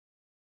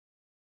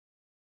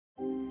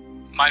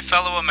My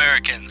fellow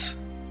Americans,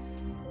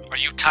 are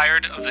you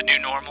tired of the new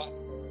normal?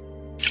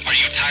 Are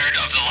you tired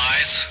of the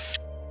lies?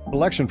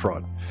 Election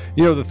fraud.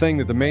 You know, the thing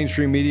that the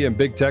mainstream media and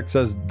big tech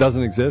says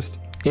doesn't exist?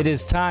 It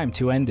is time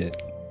to end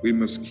it. We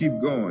must keep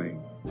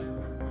going.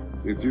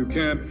 If you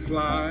can't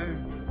fly,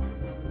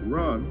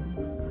 run.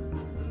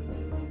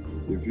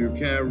 If you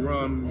can't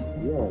run,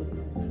 walk.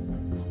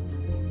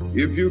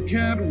 If you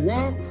can't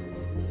walk,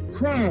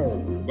 crawl.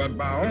 But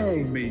by all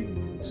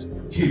means,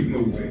 keep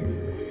moving.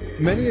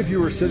 Many of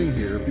you are sitting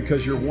here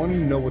because you're wanting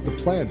to know what the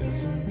plan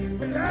is.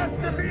 This has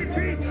to be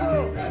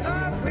peaceful.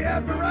 We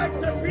have the right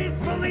to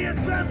peacefully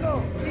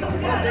assemble.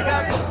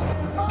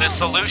 The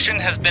solution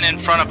has been in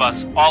front of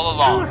us all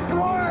along.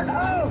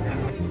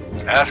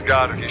 Ask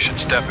God if you should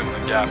step into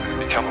the gap and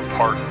become a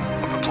part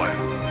of the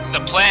plan. The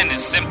plan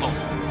is simple.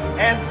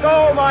 And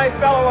so, my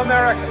fellow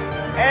Americans,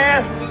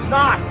 ask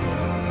not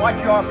what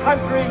your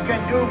country can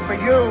do for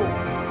you.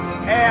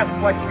 Ask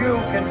what you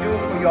can do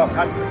for your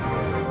country.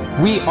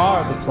 We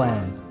are the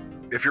plan.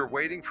 If you're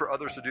waiting for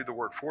others to do the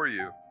work for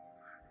you,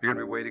 you're going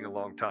to be waiting a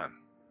long time.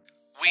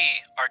 We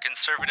are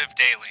Conservative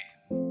Daily.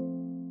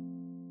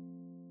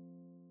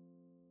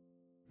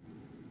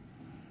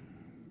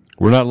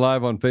 We're not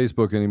live on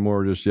Facebook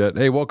anymore just yet.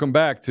 Hey, welcome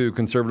back to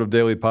Conservative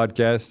Daily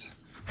Podcast.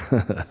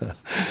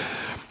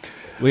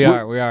 We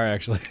are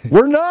actually.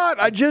 We're not.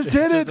 I just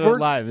hit it. It just went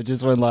live. It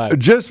just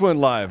went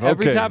live.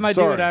 Every Okay, time I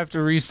do it, I have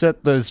to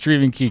reset the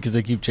streaming key because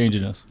they keep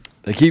changing us.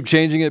 They keep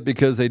changing it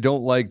because they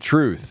don't like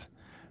truth.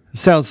 It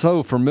sounds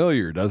so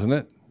familiar, doesn't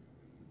it?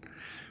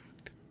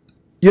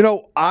 You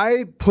know,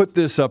 I put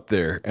this up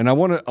there, and I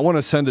want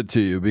to send it to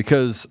you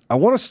because I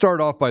want to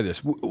start off by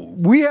this.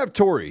 We have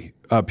Tori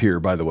up here,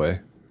 by the way.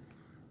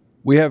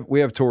 We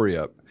have Tori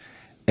up,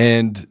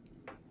 and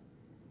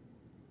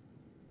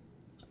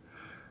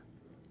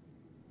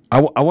I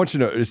want you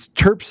to know it's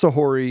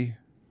Terpsehore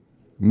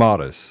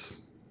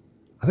modus.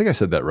 I think I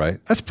said that right.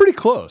 That's pretty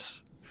close.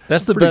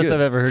 That's the pretty best good.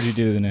 I've ever heard you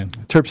do the name.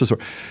 Terpsehore.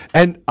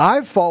 And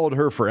I've followed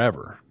her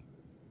forever.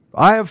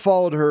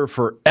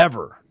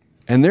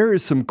 And there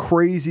is some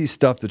crazy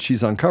stuff that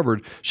she's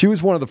uncovered. She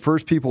was one of the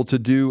first people to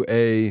do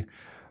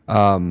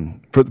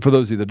for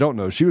those of you that don't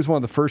know, she was one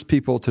of the first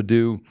people to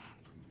do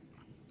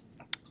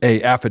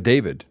a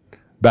affidavit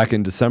back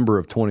in December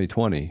of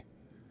 2020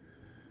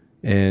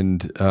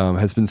 and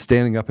has been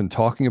standing up and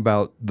talking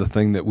about the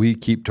thing that we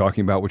keep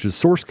talking about, which is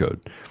source code.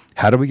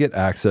 How do we get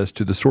access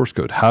to the source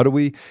code? How do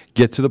we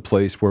get to the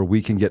place where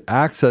we can get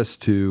access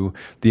to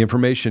the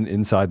information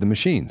inside the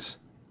machines?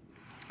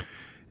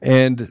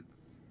 And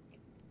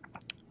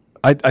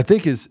I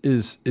think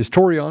is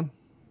Tori on?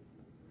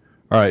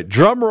 All right,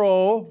 drum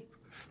roll.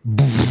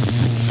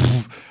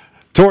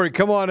 Tori,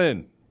 come on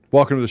in.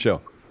 Welcome to the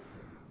show.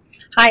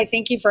 Hi,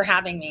 thank you for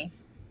having me.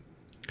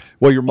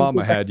 Well, your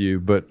mama had you,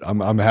 but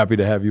I'm happy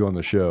to have you on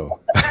the show.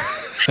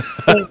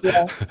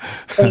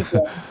 Thank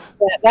you.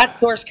 That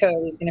source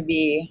code is going to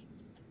be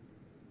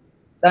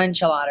the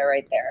enchilada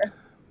right there.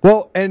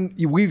 Well, and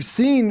we've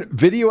seen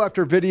video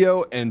after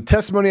video and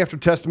testimony after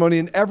testimony,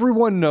 and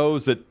everyone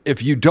knows that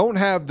if you don't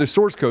have the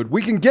source code,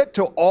 we can get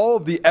to all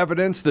of the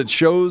evidence that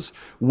shows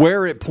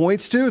where it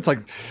points to. It's like,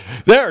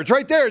 there, it's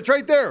right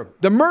there.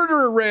 The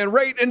murderer ran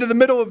right into the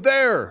middle of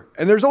there,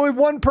 and there's only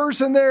one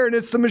person there, and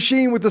it's the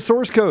machine with the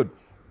source code.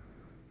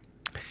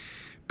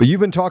 But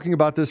you've been talking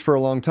about this for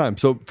a long time.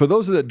 So for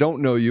those that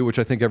don't know you, which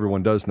I think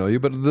everyone does know you,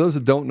 but those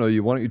that don't know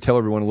you, why don't you tell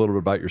everyone a little bit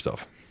about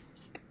yourself?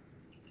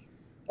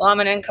 Well,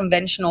 I'm an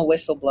unconventional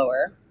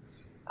whistleblower.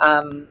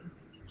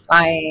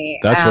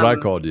 That's what I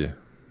called you.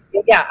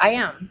 Yeah, I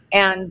am.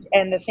 And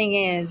the thing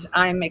is,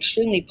 I'm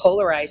extremely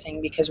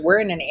polarizing because we're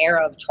in an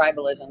era of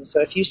tribalism. So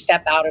if you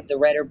step out of the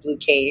red or blue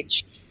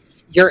cage,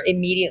 you're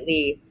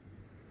immediately,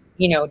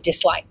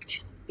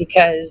 disliked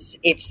because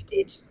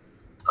it's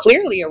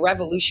clearly a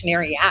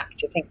revolutionary act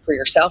to think for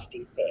yourself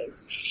these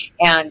days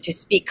and to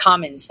speak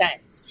common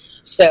sense.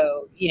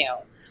 So,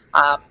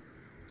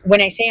 when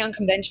I say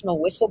unconventional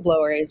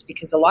whistleblower is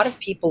because a lot of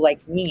people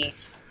like me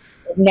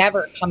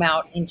never come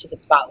out into the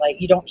spotlight.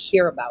 You don't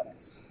hear about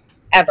us,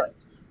 ever.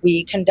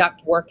 We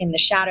conduct work in the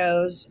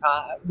shadows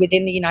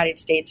within the United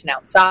States and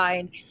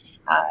outside.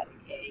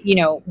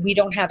 We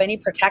don't have any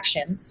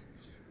protections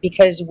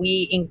because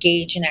we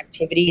engage in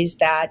activities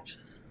that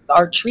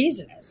are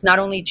treasonous, not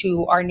only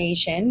to our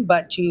nation,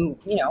 but to,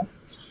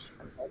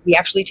 we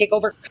actually take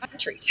over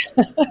countries.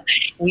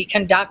 We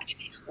conduct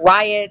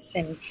riots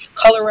and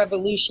color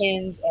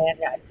revolutions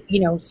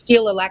and,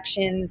 steal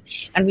elections,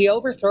 and we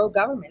overthrow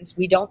governments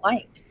we don't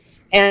like.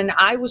 And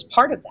I was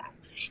part of that.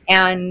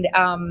 And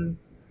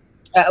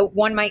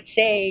one might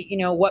say,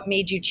 what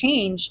made you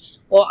change?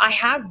 Well, I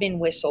have been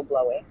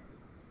whistleblowing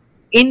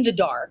in the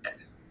dark,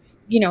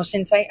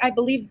 since I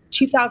believe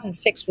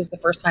 2006 was the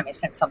first time I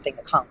sent something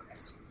to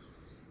Congress,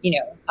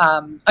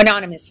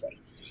 anonymously.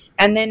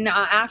 And then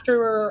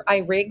after I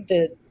rigged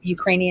the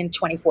Ukrainian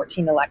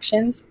 2014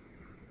 elections,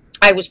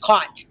 I was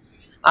caught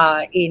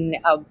in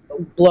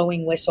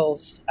blowing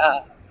whistles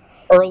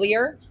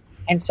earlier.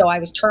 And so I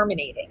was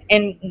terminated.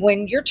 And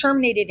when you're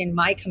terminated in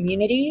my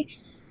community,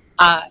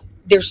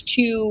 there's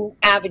two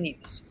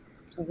avenues.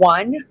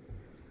 One,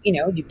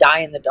 you die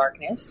in the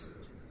darkness.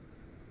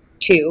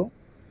 Two,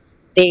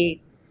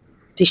 they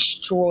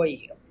destroy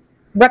you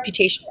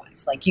reputation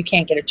wise. Like, you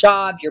can't get a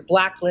job, you're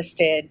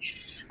blacklisted,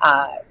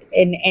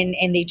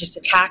 and they just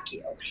attack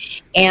you.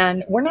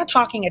 And we're not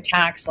talking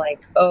attacks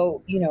like,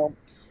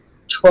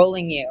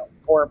 trolling you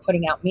or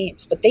putting out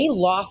memes, but they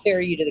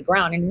lawfare you to the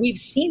ground. And we've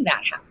seen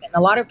that happen. A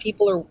lot of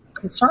people are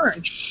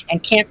concerned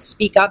and can't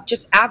speak up,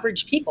 just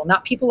average people,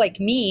 not people like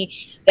me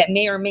that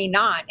may or may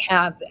not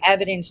have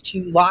evidence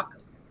to lock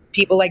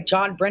people like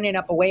John Brennan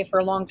up away for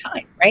a long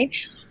time, right?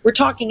 We're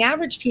talking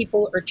average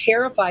people are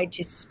terrified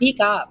to speak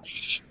up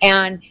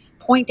and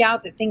point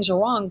out that things are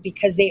wrong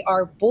because they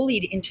are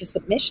bullied into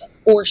submission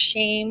or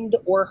shamed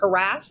or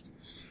harassed.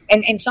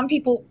 And some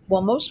people,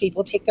 well, most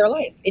people take their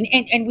life.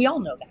 And we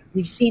all know that.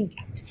 We've seen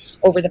that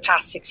over the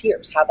past 6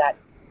 years, how that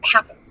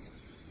happens.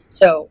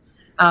 So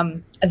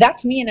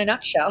that's me in a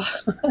nutshell.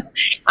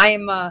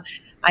 I'm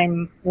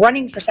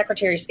running for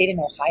Secretary of State in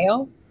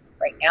Ohio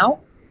right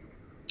now.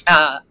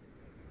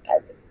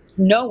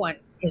 No one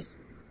is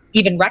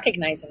even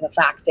recognizing the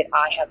fact that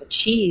I have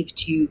achieved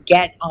to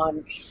get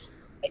on,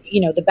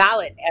 the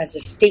ballot as a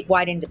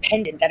statewide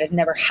independent. That has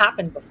never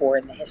happened before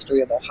in the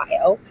history of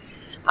Ohio.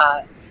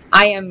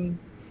 I am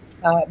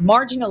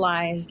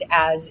marginalized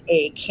as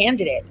a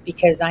candidate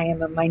because I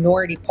am a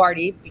minority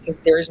party, because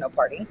there is no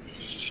party,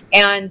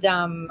 and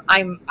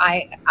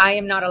I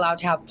am not allowed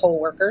to have poll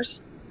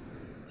workers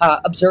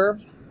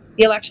observe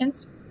the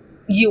elections.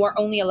 You are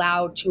only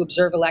allowed to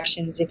observe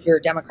elections if you're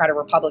a Democrat or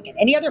Republican.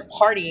 Any other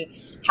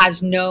party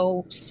has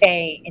no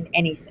say in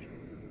anything.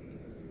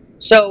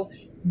 So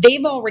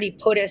they've already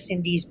put us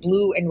in these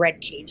blue and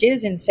red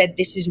cages and said,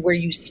 this is where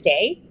you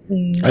stay.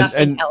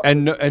 Nothing else.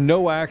 And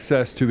no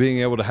access to being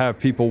able to have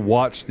people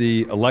watch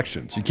the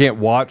elections. You can't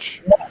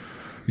watch. No.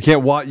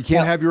 You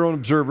can't have your own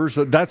observers.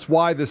 So that's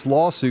why this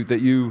lawsuit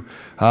that you,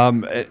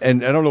 and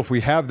I don't know if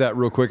we have that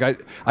real quick.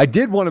 I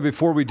did want to,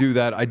 before we do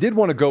that, I did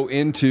want to go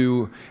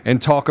into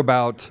and talk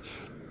about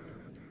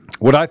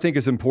what I think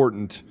is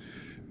important,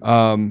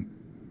 and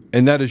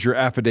that is your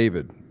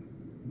affidavit.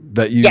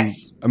 That you,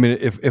 yes. I mean,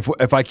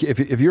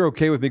 if you're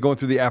okay with me going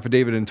through the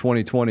affidavit in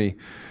 2020,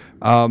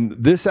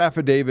 this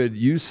affidavit,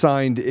 you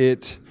signed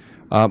it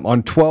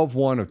on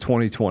 12/1 of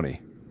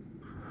 2020.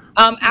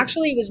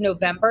 Actually, it was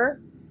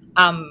November.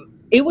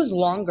 It was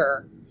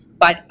longer,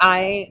 but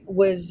I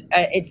was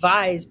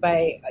advised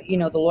by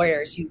the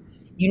lawyers, you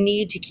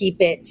need to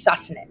keep it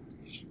succinct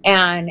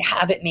and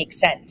have it make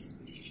sense.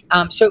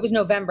 So it was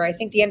November. I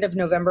think the end of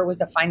November was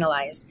the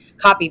finalized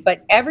copy,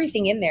 but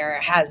everything in there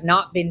has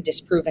not been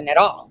disproven at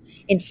all.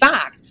 In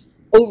fact,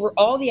 over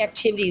all the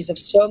activities of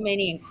so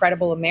many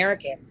incredible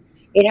Americans,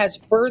 it has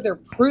further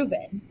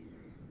proven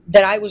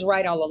that I was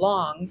right all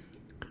along.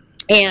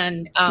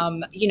 And,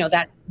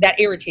 that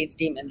irritates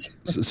demons.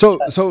 So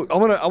I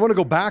want to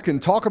go back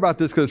and talk about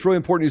this because it's really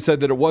important. You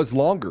said that it was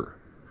longer.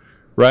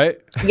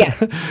 Right?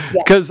 Yes.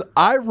 Because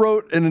I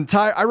wrote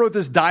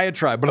this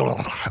diatribe.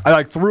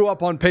 I threw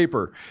up on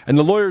paper, and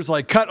the lawyer's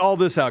like, cut all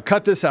this out,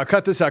 cut this out,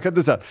 cut this out, cut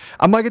this out.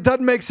 I'm like, it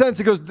doesn't make sense.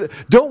 He goes,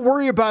 don't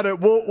worry about it.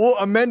 We'll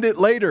amend it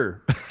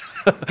later.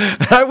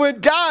 And I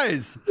went,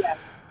 guys. Yeah.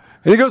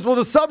 And he goes, well,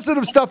 the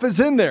substantive stuff is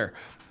in there.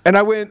 And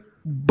I went,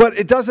 but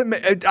it doesn't.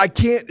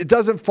 It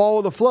doesn't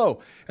follow the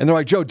flow. And they're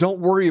like, Joe, don't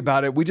worry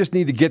about it. We just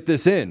need to get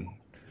this in.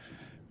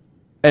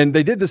 And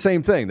they did the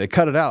same thing. They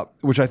cut it out,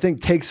 which I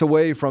think takes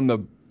away from the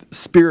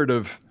spirit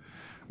of,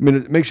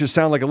 it makes you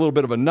sound like a little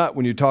bit of a nut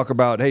when you talk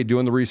about, hey,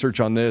 doing the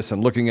research on this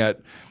and looking at,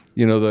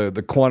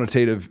 the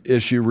quantitative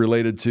issue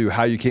related to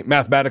how you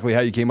mathematically how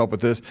you came up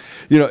with this.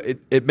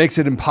 It makes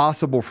it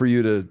impossible for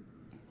you to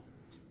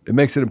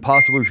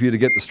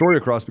get the story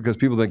across because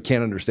people then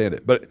can't understand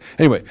it. But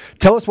anyway,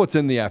 tell us what's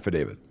in the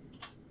affidavit.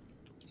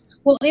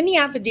 Well, in the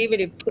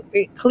affidavit,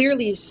 it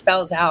clearly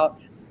spells out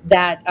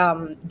that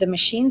the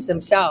machines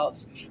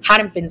themselves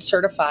hadn't been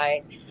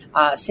certified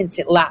since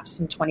it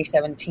lapsed in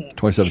 2017.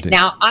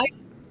 Now,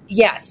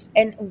 yes.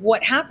 And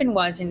what happened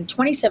was in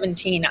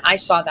 2017, I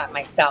saw that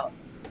myself.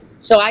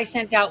 So I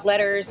sent out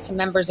letters to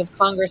members of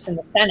Congress and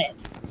the Senate,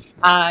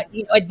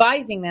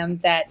 advising them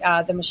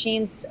that the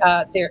machines,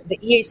 the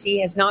EAC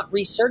has not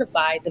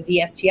recertified the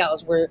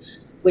VSTLs,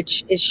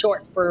 which is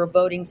short for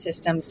Voting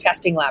Systems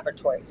Testing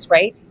Laboratories,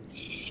 right?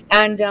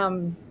 And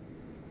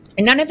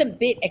none of them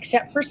bit,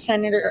 except for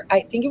Senator, I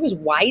think it was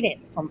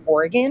Wyden from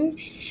Oregon,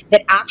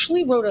 that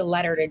actually wrote a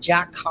letter to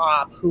Jack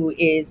Cobb,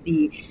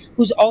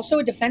 who's also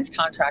a defense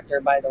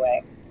contractor, by the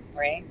way,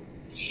 right?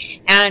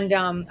 And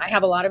I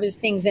have a lot of his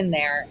things in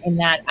there in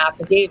that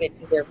affidavit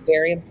because they're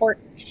very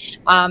important.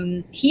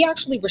 He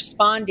actually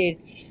responded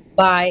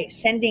by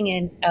sending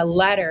in a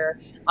letter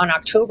on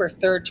October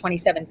 3rd,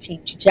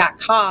 2017 to Jack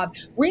Cobb,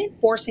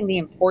 reinforcing the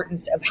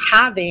importance of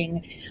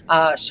having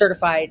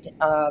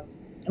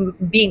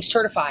being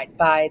certified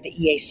by the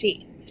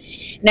EAC.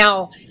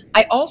 Now,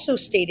 I also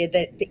stated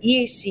that the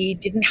EAC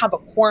didn't have a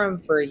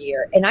quorum for a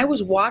year, and I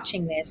was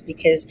watching this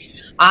because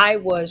I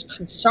was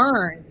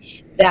concerned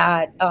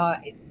that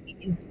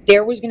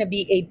there was going to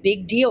be a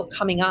big deal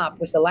coming up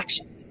with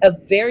elections, a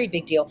very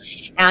big deal.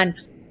 And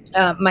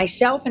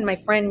myself and my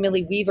friend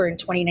Millie Weaver in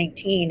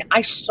 2019,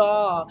 I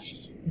saw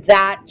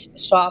that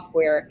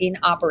software in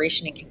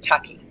operation in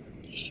Kentucky.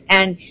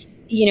 And,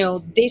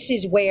 this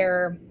is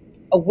where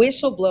a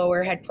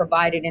whistleblower had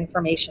provided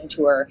information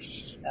to her.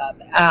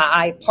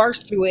 I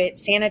parsed through it,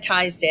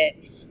 sanitized it,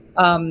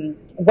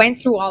 went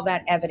through all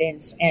that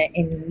evidence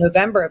in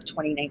November of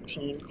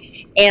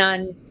 2019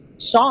 and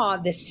saw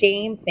the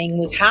same thing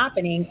was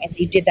happening, and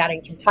they did that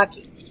in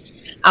Kentucky.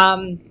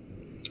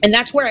 And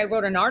that's where I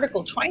wrote an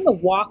article trying to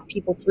walk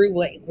people through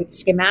with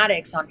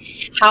schematics on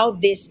how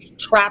this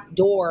trap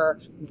door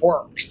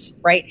works,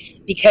 right?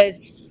 Because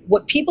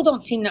what people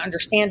don't seem to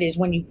understand is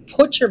when you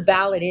put your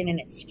ballot in and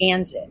it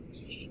scans it,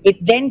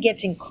 it then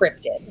gets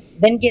encrypted,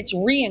 then gets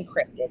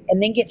re-encrypted,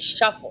 and then gets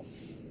shuffled.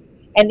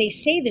 And they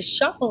say the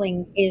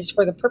shuffling is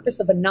for the purpose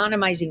of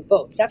anonymizing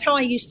votes. That's how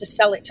I used to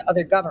sell it to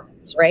other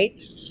governments, right?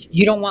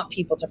 You don't want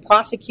people to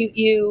prosecute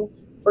you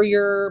for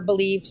your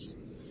beliefs,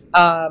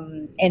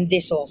 and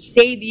this will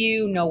save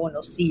you. No one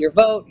will see your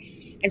vote.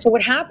 And so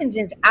what happens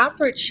is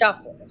after it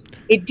shuffles,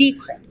 it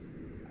decrypts.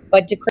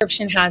 But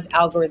decryption has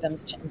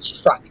algorithms to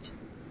instruct.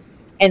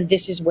 And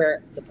this is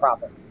where the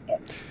problem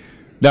is.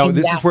 Now,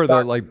 this is where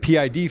the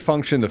PID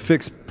function, the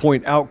fixed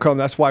point outcome,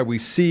 that's why we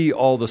see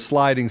all the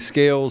sliding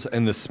scales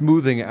and the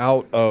smoothing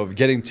out of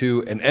getting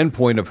to an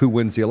endpoint of who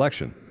wins the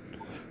election.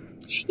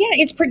 Yeah,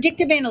 it's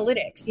predictive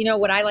analytics,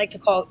 what I like to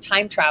call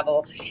time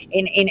travel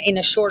in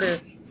a shorter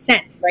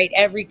sense, right?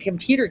 Every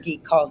computer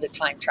geek calls it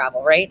time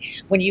travel, right?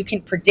 When you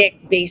can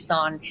predict based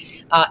on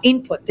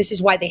input. This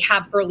is why they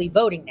have early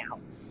voting now,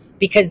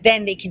 because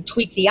then they can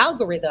tweak the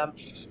algorithm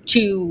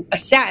to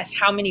assess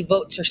how many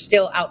votes are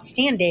still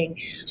outstanding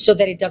so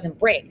that it doesn't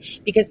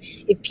break. Because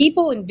if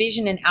people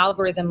envision an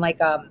algorithm like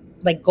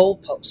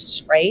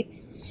goalposts, right?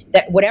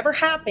 That whatever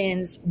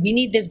happens, we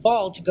need this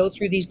ball to go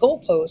through these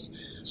goalposts.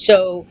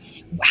 So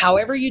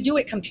however you do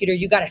it, computer,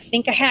 you got to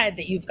think ahead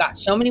that you've got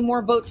so many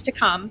more votes to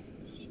come.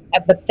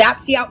 But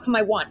that's the outcome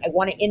I want. I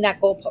want it in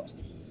that goalpost.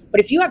 But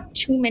if you have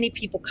too many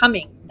people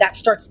coming, that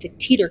starts to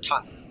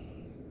teeter-totter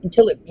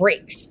until it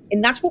breaks.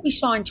 And that's what we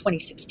saw in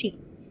 2016.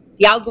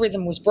 The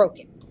algorithm was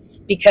broken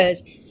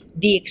because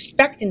the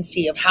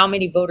expectancy of how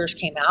many voters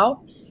came out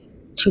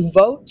to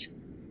vote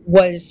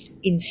was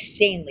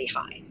insanely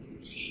high.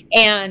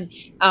 And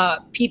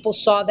people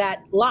saw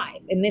that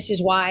live. And this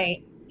is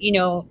why,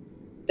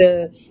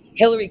 the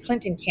Hillary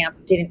Clinton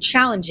camp didn't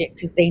challenge it,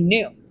 because they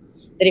knew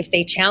that if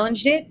they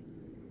challenged it,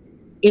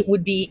 it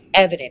would be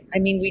evident. I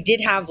mean, we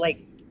did have a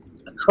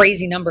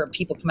crazy number of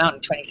people come out in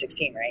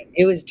 2016, right?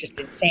 It was just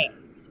insane.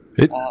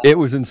 It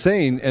was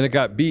insane, and it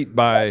got beat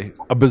by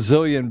a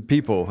bazillion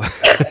people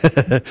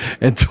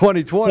in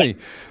 2020.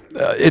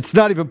 Yeah. It's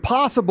not even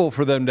possible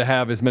for them to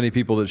have as many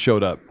people that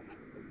showed up.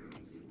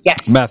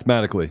 Yes.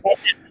 Mathematically.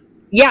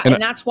 Yeah,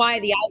 and that's why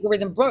the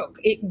algorithm broke.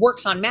 It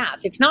works on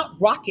math. It's not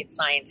rocket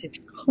science. It's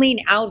clean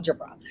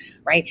algebra,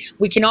 right?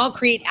 We can all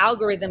create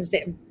algorithms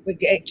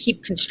that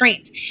keep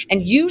constraints.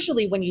 And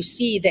usually when you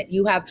see that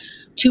you have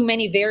too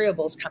many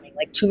variables coming,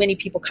 like too many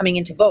people coming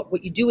in to vote,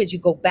 what you do is you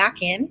go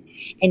back in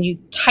and you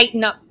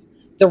tighten up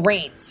the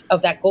reins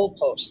of that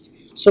goalpost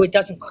so it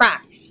doesn't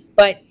crack.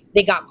 But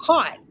they got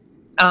caught.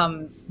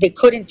 They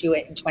couldn't do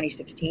it in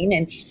 2016.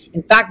 And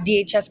in fact,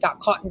 DHS got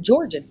caught in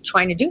Georgia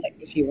trying to do it,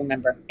 if you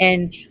remember.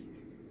 And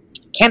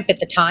Kemp at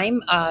the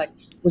time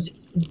was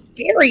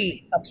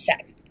very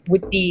upset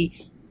with the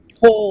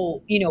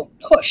whole,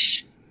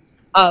 push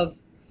of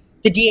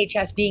the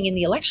DHS being in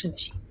the election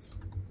machines,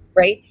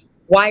 right?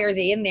 Why are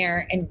they in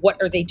there, and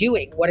what are they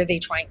doing? What are they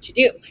trying to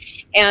do?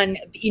 And,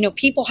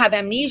 people have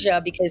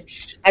amnesia because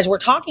as we're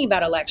talking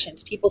about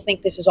elections, people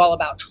think this is all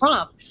about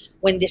Trump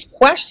when this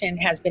question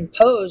has been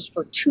posed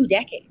for 2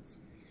 decades.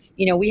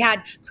 We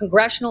had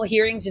congressional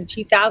hearings in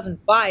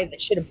 2005 that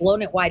should have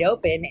blown it wide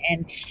open.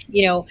 And,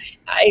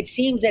 it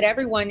seems that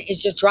everyone is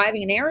just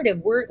driving a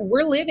narrative.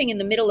 We're living in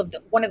the middle of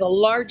one of the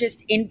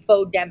largest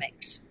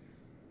infodemics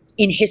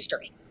in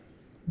history,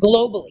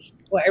 globally.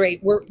 Right?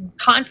 We're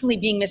constantly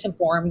being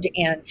misinformed,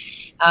 and,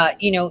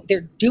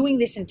 they're doing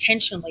this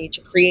intentionally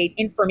to create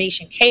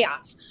information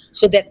chaos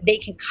so that they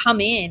can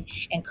come in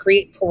and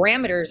create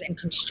parameters and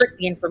constrict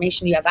the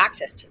information you have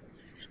access to.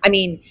 I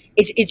mean,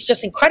 it's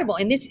just incredible.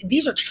 And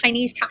these are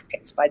Chinese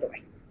tactics, by the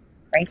way,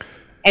 right?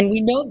 And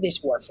we know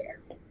this warfare.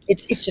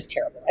 It's just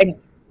terrible. Anyway.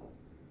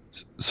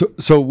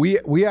 So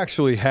we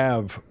actually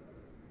have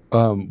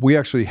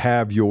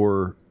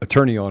your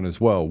attorney on as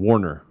well,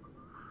 Warner.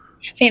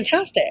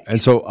 Fantastic.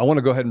 And so I want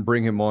to go ahead and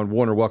bring him on.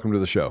 Warner, welcome to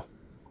the show.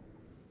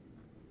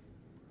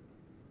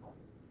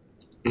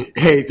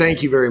 Hey,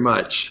 thank you very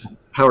much.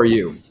 How are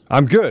you?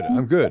 I'm good.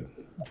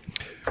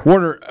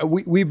 Warner,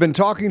 we've been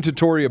talking to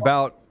Tori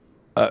about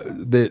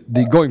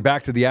the going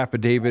back to the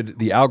affidavit,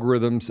 the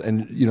algorithms,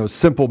 and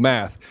simple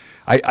math.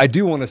 I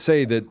do want to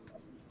say that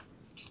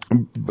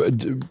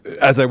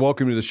as I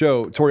welcome you to the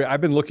show, Tori,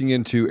 I've been looking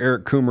into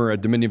Eric Coomer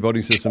at Dominion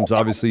Voting Systems.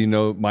 Obviously,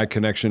 my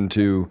connection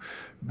to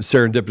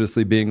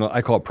serendipitously being,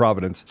 I call it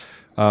Providence,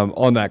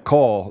 on that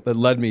call that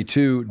led me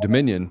to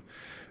Dominion.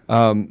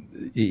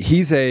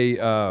 He's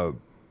a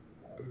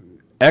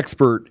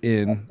expert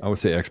in, I would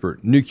say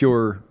expert,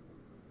 nuclear.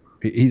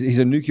 He's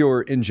a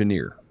nuclear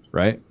engineer,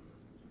 right?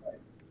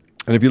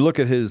 And if you look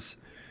at his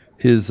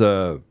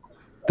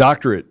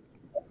doctorate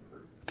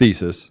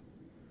thesis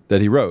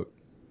that he wrote,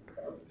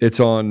 it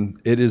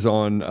is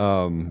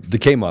on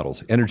decay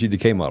models, energy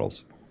decay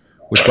models,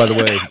 which, by the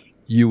way,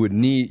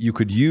 you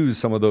could use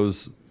some of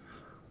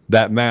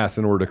that math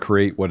in order to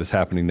create what is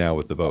happening now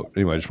with the vote.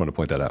 Anyway, I just want to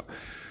point that out.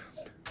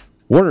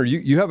 Warner,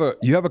 you have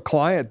a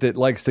client that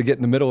likes to get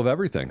in the middle of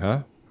everything,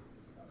 huh?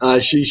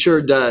 She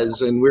sure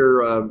does, and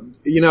we're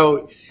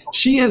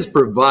she has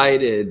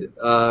provided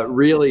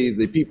really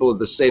the people of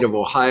the state of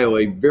Ohio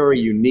a very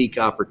unique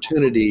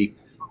opportunity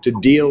to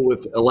deal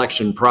with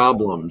election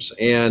problems.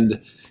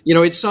 And,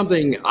 it's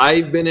something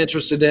I've been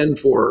interested in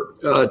for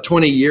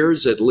 20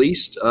 years at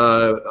least.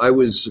 I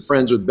was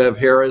friends with Bev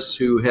Harris,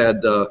 who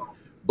had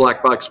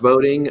black box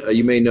voting.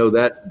 You may know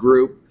that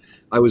group.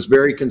 I was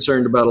very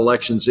concerned about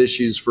elections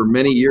issues for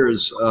many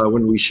years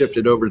when we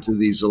shifted over to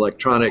these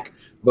electronic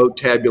vote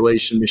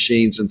tabulation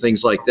machines and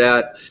things like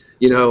that.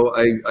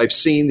 I've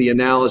seen the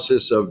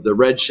analysis of the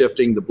red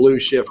shifting, the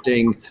blue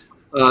shifting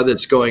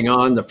that's going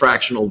on, the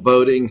fractional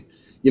voting.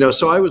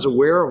 So I was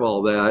aware of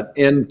all that.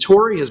 And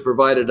Tori has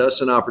provided us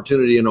an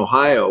opportunity in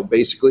Ohio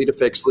basically to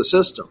fix the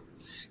system.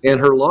 And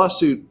her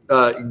lawsuit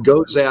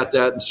goes at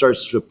that and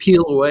starts to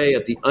peel away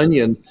at the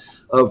onion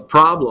of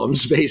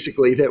problems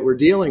basically that we're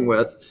dealing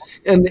with.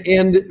 And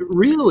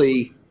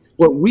really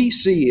what we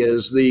see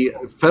is the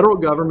federal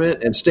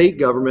government and state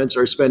governments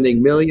are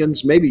spending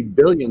millions, maybe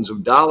billions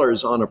of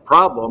dollars on a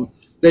problem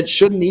that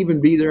shouldn't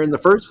even be there in the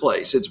first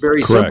place. It's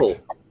very Correct. Simple.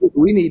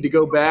 We need to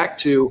go back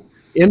to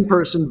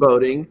in-person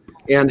voting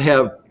and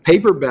have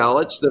paper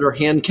ballots that are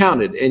hand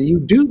counted. And you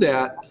do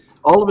that,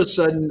 all of a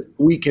sudden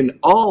we can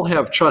all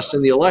have trust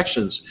in the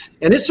elections.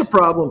 And it's a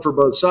problem for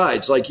both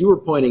sides. Like you were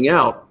pointing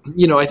out,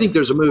 I think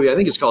there's a movie, I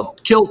think it's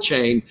called Kill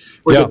Chain,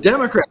 where the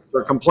Democrats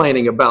are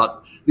complaining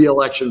about the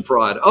election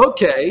fraud.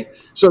 Okay,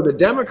 so the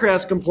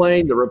Democrats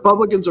complain, the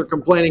Republicans are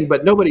complaining,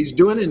 but nobody's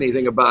doing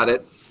anything about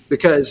it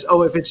because,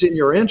 if it's in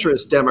your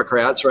interest,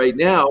 Democrats, right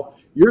now,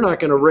 you're not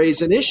going to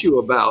raise an issue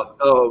about,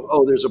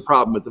 there's a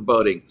problem with the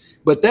voting.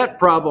 But that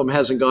problem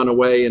hasn't gone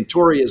away, and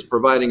Tori is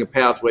providing a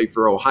pathway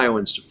for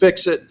Ohioans to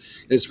fix it. And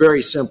it's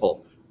very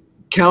simple.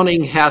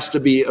 Counting has to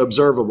be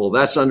observable.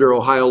 That's under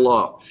Ohio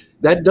law.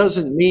 That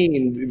doesn't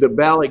mean the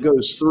ballot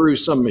goes through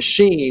some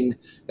machine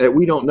that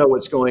we don't know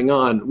what's going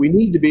on. We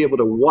need to be able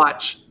to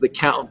watch the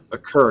count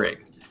occurring.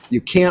 You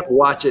can't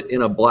watch it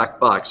in a black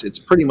box. It's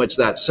pretty much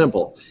that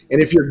simple.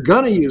 And if you're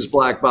going to use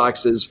black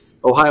boxes,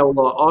 Ohio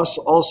law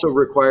also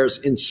requires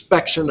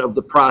inspection of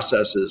the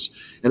processes.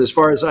 And as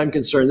far as I'm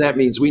concerned, that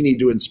means we need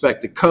to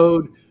inspect the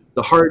code,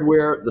 the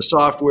hardware, the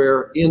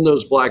software in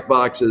those black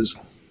boxes.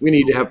 We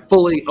need to have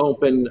fully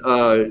open,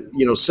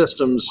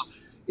 systems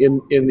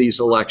in these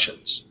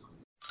elections.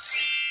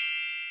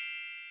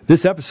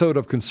 This episode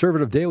of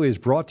Conservative Daily is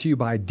brought to you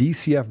by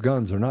DCF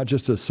Guns. They're not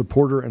just a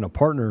supporter and a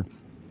partner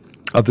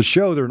of the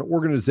show. They're an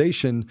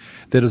organization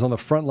that is on the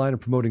front line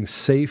of promoting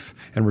safe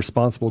and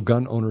responsible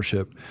gun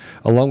ownership.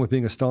 Along with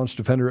being a staunch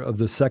defender of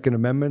the Second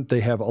Amendment,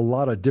 they have a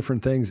lot of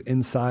different things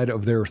inside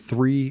of their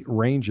 3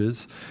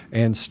 ranges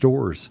and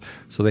stores.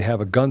 So they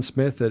have a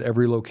gunsmith at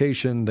every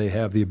location. They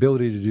have the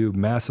ability to do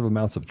massive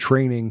amounts of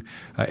training,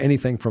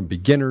 anything from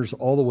beginners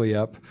all the way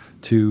up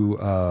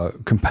to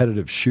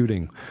competitive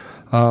shooting.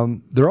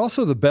 They're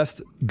also the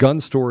best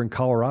gun store in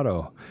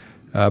Colorado.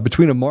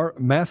 Between a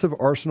massive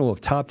arsenal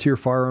of top-tier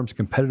firearms,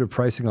 competitive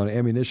pricing on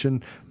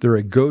ammunition, they're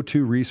a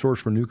go-to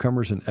resource for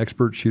newcomers and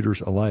expert shooters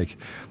alike.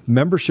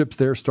 Memberships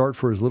there start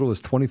for as little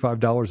as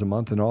 $25 a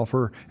month and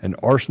offer an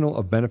arsenal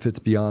of benefits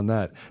beyond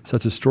that,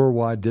 such as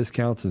store-wide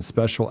discounts and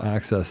special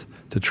access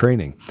to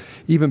training.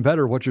 Even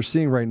better, what you're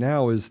seeing right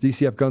now is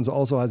DCF Guns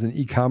also has an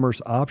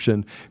e-commerce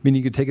option,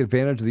 meaning you can take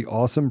advantage of the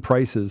awesome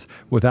prices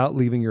without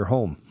leaving your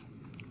home.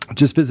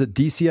 Just visit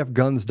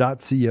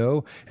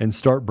dcfguns.co and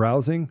start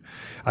browsing.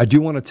 I do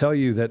want to tell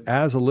you that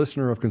as a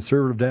listener of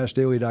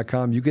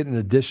conservative-daily.com, you get an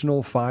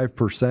additional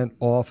 5%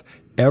 off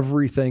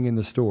everything in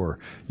the store.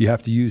 You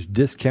have to use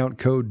discount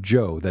code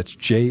Joe. That's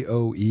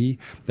Joe.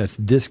 That's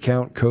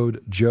discount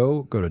code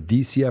Joe. Go to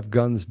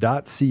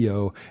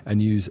dcfguns.co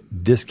and use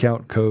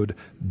discount code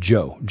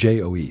Joe.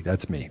 Joe.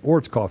 That's me. Or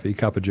it's coffee,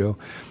 cup of Joe.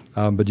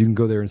 But you can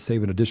go there and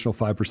save an additional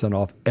 5%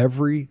 off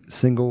every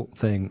single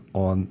thing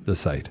on the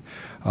site.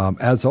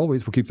 As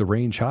always, we'll keep the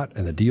range hot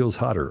and the deals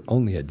hotter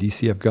only at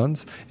DCF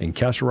Guns in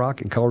Castle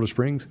Rock and Colorado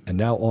Springs, and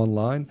now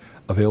online,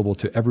 available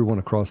to everyone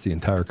across the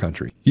entire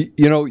country.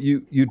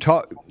 You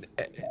talk.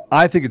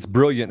 I think it's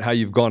brilliant how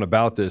you've gone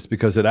about this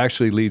because it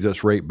actually leads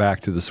us right back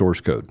to the source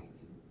code.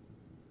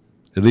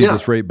 It leads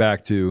us right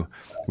back to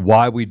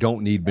why we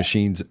don't need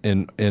machines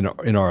in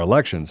our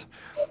elections.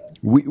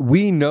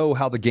 We know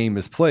how the game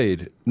is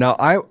played. Now,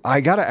 I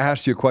got to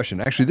ask you a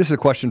question. Actually, this is a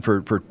question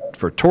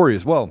for Tori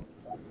as well.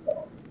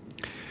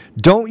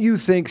 Don't you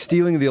think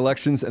stealing the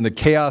elections and the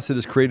chaos that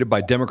is created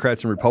by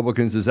Democrats and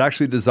Republicans is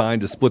actually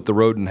designed to split the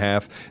road in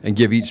half and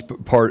give each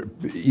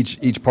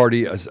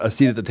party a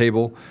seat at the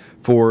table?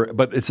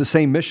 But it's the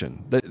same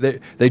mission.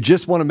 They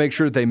just want to make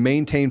sure that they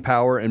maintain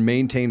power and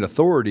maintain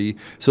authority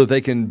so that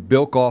they can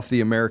bilk off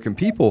the American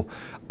people.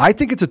 I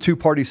think it's a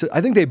two-party.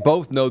 I think they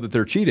both know that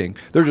they're cheating.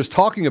 They're just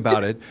talking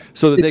about it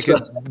so that they can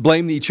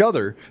blame each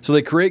other. So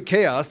they create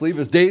chaos, leave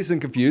us dazed and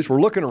confused. We're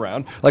looking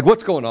around like,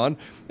 what's going on?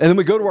 And then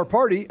we go to our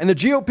party, and the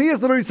GOP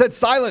has literally said,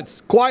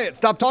 silence, quiet,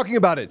 stop talking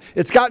about it.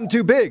 It's gotten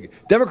too big.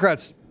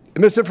 Democrats,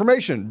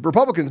 misinformation.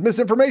 Republicans,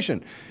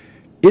 misinformation.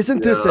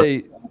 Isn't this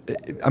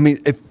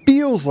it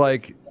feels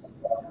like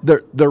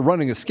they're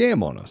running a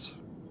scam on us.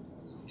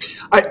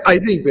 I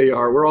think they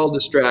are. We're all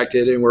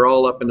distracted and we're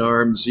all up in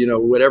arms. You know,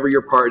 whatever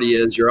your party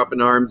is, you're up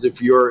in arms if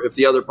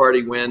the other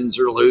party wins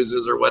or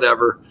loses or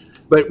whatever.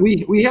 But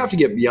we have to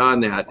get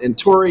beyond that. And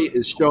Tory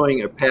is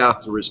showing a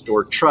path to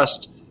restore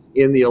trust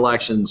in the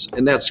elections,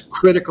 and that's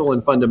critical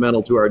and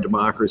fundamental to our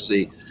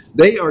democracy.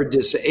 They are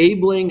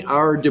disabling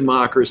our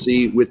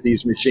democracy with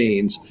these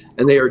machines,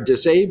 and they are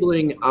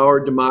disabling our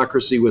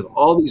democracy with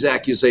all these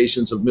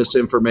accusations of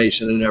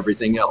misinformation and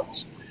everything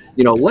else.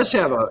 You know, let's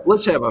have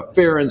a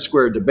fair and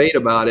square debate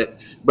about it.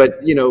 But,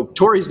 you know,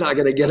 Tori's not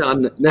going to get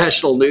on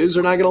national news.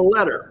 They're not going to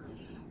let her.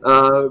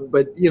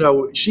 But, you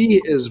know,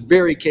 she is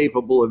very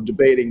capable of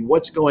debating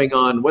what's going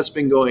on, what's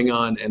been going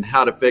on, and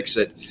how to fix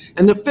it.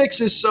 And the fix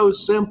is so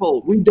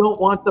simple. We don't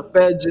want the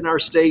feds in our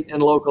state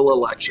and local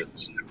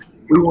elections.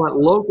 We want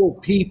local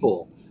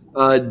people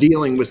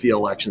dealing with the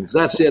elections.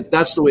 That's it.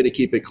 That's the way to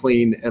keep it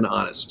clean and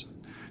honest.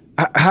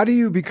 How do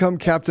you become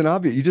Captain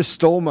Obvious? You just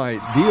stole my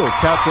deal,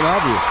 Captain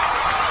Obvious.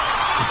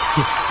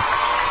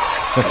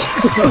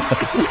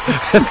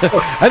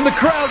 And the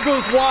crowd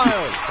goes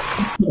wild.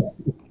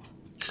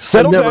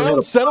 Settle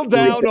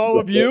down, all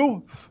of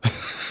you.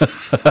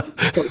 That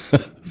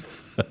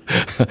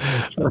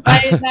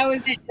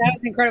was it. That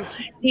was incredible.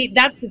 See,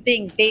 that's the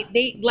thing.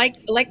 They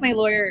like my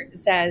lawyer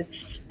says,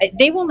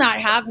 they will not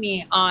have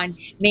me on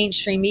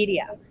mainstream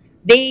media.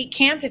 They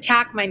can't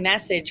attack my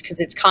message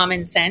because it's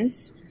common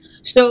sense.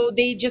 So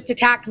they just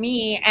attack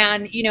me,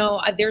 and you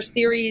know, there's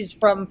theories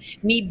from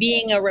me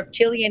being a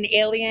reptilian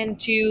alien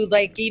to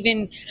like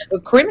even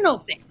criminal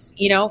things,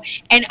 you know,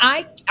 and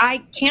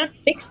I can't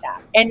fix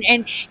that,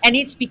 and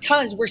it's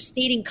because we're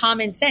stating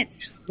common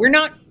sense.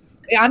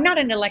 I'm not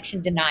an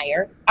election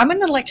denier. I'm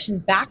an election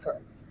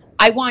backer.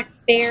 I want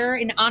fair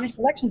and honest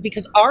elections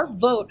because our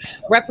vote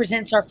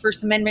represents our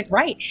First Amendment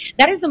right.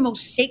 That is the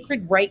most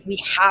sacred right we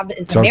have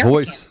as Americans. Our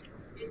voice.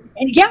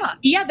 And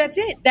yeah, that's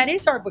it. That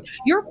is our vote.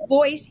 Your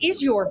voice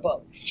is your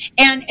vote.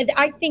 And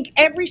I think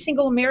every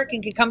single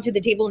American can come to the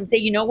table and say,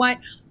 you know what?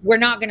 We're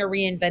not going to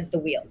reinvent the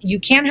wheel. You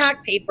can't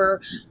hack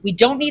paper. We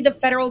don't need the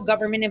federal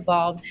government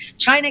involved.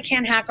 China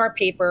can't hack our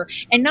paper.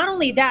 And not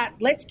only that,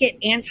 let's get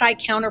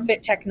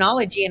anti-counterfeit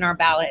technology in our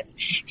ballots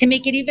to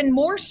make it even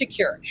more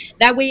secure.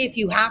 That way, if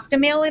you have to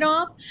mail it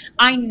off,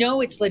 I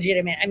know it's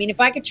legitimate. I mean, if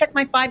I could check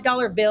my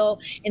 $5 bill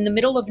in the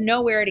middle of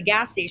nowhere at a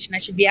gas station, I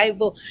should be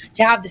able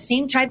to have the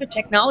same type of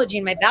technology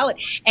in my ballot.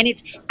 And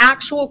it's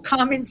actual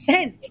common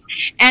sense.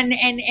 And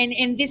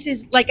this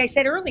is, like I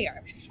said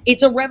earlier,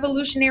 it's a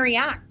revolutionary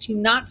act to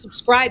not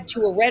subscribe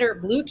to a red or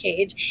blue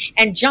cage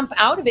and jump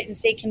out of it and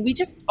say, can we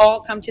just all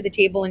come to the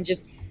table and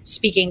just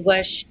speak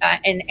English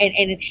and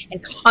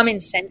common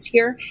sense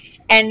here?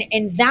 And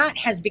that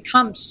has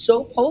become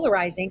so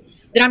polarizing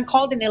that I'm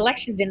called an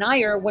election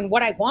denier when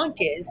what I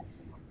want is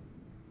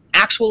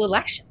actual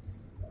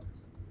elections.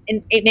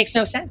 And it makes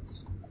no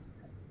sense.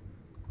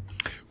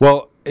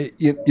 Well,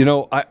 you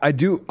know, I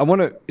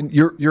want to.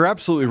 You're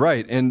absolutely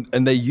right, and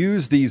they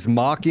use these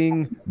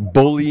mocking,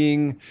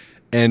 bullying,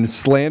 and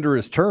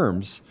slanderous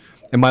terms.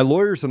 And my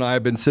lawyers and I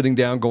have been sitting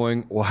down,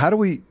 going, "Well, how do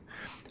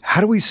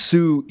we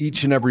sue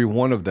each and every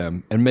one of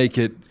them and make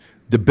it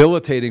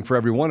debilitating for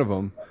every one of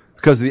them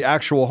because of the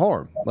actual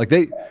harm? Like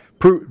they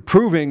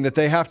proving that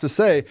they have to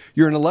say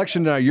you're an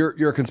election denier,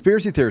 you're a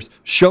conspiracy theorist.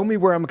 Show me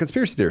where I'm a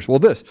conspiracy theorist. Well,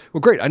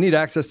 great. I need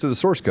access to the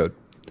source code."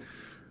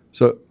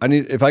 So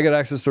if I get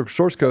access to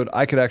source code,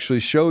 I could actually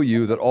show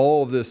you that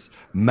all of this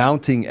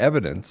mounting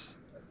evidence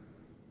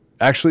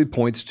actually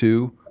points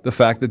to the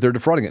fact that they're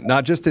defrauding it,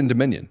 not just in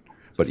Dominion,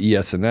 but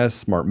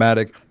ES&S,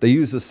 Smartmatic. They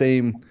use the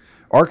same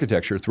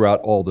architecture throughout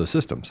all the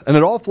systems. And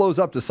it all flows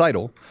up to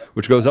Seidel,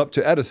 which goes up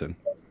to Edison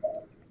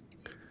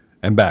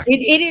and back.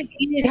 It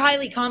is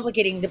highly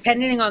complicating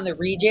depending on the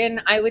region.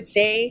 I would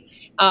say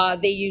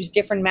they use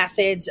different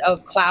methods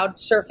of cloud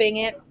surfing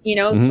it,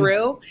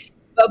 through.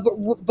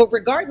 But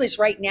regardless,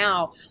 right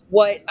now,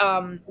 what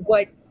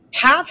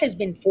path has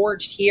been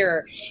forged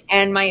here,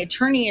 and my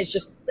attorney is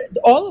just,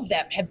 all of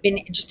them have been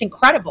just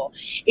incredible,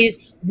 is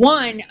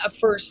one,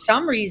 for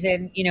some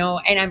reason,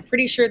 and I'm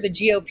pretty sure the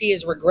GOP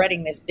is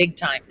regretting this big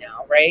time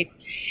now, right?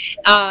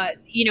 I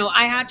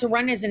had to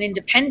run as an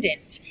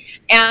independent,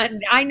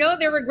 and I know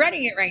they're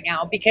regretting it right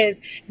now, because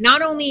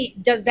not only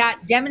does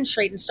that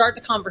demonstrate and start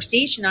the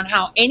conversation on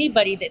how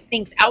anybody that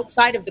thinks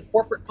outside of the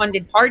corporate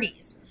funded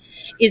parties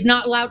is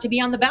not allowed to be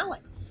on the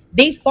ballot.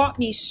 They fought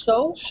me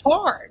so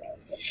hard,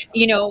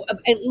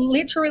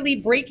 literally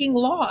breaking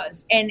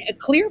laws and a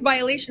clear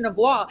violation of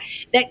law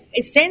that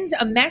it sends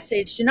a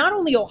message to not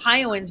only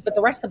Ohioans, but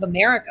the rest of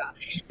America,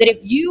 that if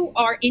you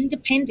are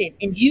independent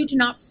and you do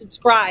not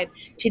subscribe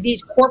to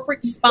these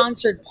corporate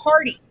sponsored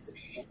parties,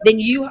 then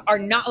you are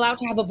not allowed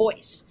to have a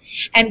voice.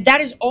 And that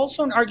is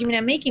also an argument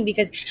I'm making,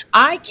 because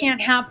I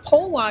can't have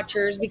poll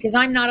watchers because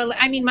I'm not,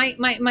 I mean,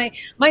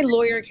 my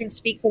lawyer can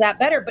speak for that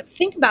better, but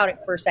think about it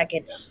for a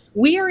second.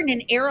 We are in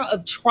an era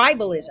of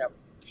tribalism,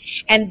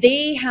 and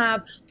they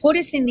have put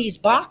us in these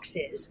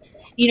boxes,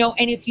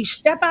 and if you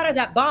step out of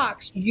that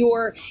box,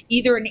 you're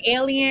either an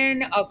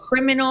alien, a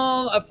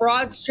criminal, a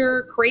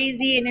fraudster,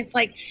 crazy. And it's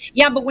like,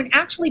 yeah, but when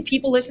actually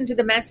people listen to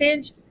the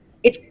message,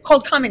 it's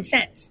called common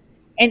sense.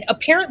 And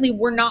apparently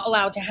we're not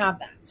allowed to have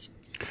that.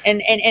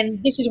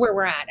 And this is where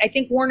we're at. I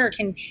think Warner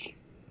can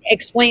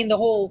explain the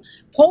whole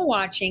poll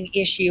watching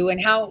issue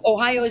and how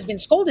Ohio has been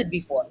scolded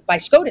before by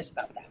SCOTUS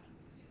about that.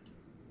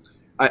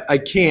 I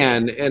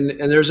can, and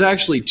there's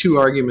actually two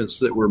arguments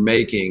that we're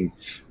making.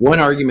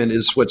 One argument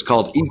is what's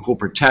called equal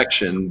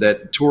protection,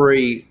 that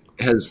Tory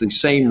has the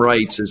same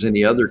rights as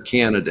any other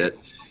candidate.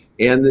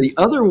 And the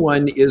other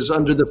one is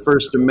under the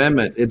First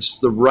Amendment. It's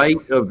the right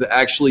of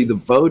actually the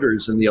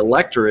voters and the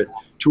electorate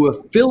to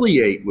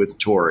affiliate with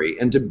Tory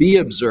and to be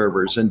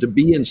observers and to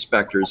be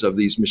inspectors of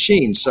these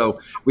machines. So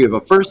we have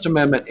a First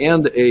Amendment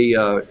and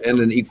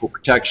an equal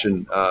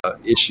protection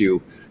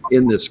issue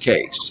in this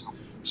case.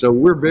 So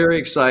we're very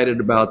excited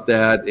about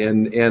that.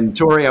 And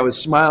Tori, I was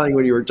smiling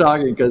when you were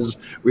talking because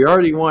we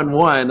already won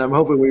one. I'm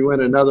hoping we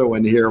win another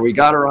one here. We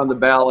got her on the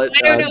ballot.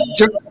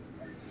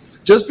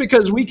 Just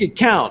because we could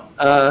count,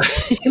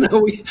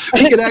 we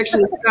could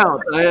actually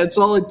count. That's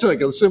all it took,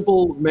 a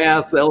simple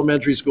math,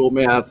 elementary school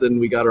math, and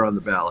we got her on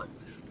the ballot.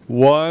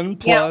 1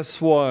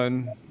 +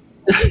 1.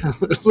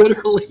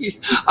 Literally,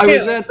 I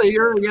was at the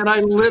hearing and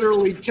I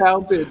literally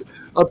counted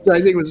up to, I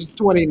think it was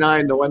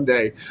 29 to one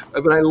day,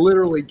 but I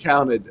literally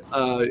counted,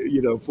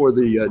 for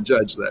the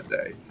judge that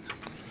day.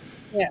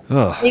 Yeah,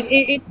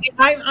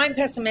 I'm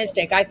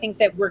pessimistic. I think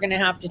that we're going to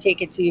have to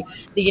take it to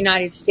the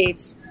United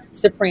States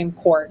Supreme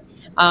Court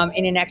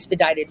in an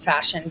expedited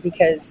fashion,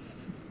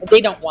 because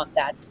they don't want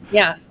that.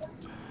 Yeah,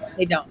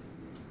 they don't.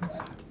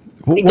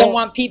 They don't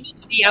want people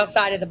to be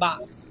outside of the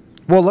box.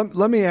 Well,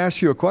 let me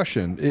ask you a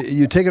question.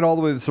 You take it all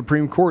the way to the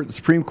Supreme Court. The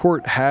Supreme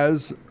Court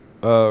has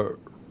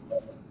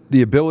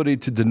the ability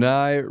to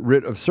deny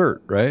writ of cert,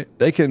 right?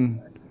 They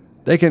can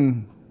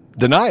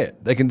deny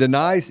it. They can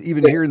deny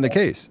even hearing the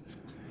case.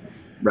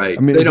 Right.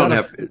 I mean, they don't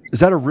have. Is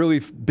that a really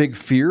big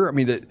fear? I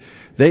mean,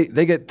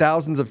 they get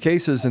thousands of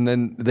cases and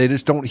then they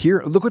just don't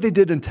hear. Look what they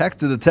did in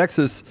the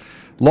Texas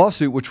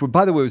lawsuit, which,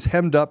 by the way, was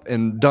hemmed up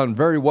and done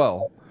very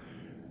well.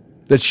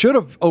 That should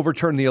have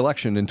overturned the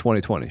election in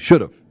 2020.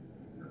 Should have.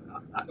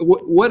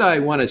 What I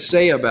want to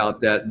say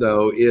about that,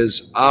 though,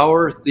 is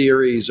our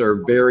theories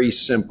are very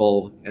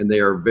simple and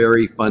they are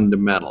very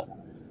fundamental.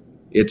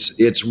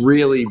 It's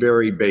really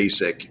very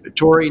basic.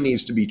 Tory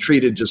needs to be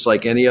treated just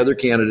like any other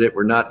candidate.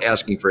 We're not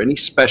asking for any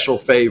special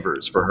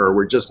favors for her.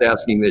 We're just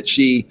asking that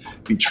she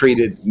be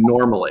treated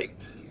normally.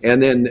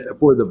 And then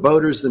for the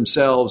voters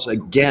themselves,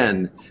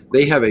 again,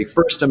 they have a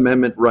First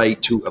Amendment right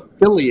to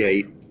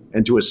affiliate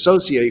and to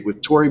associate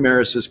with Tory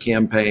Maris's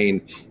campaign,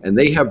 and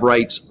they have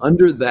rights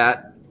under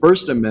that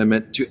First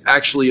Amendment to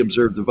actually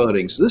observe the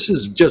voting. So this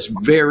is just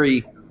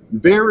very,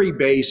 very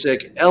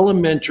basic,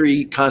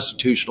 elementary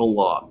constitutional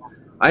law.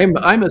 I'm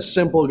a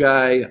simple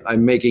guy.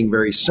 I'm making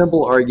very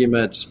simple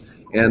arguments,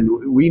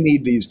 and we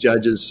need these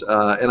judges,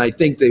 and I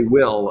think they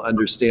will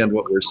understand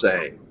what we're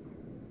saying.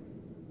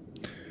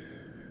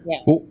 Yeah.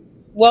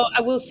 Well,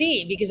 I will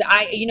see, because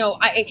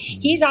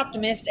he's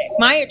optimistic.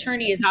 My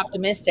attorney is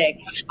optimistic.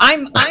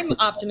 I'm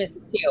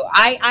optimistic too.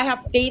 I have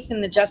faith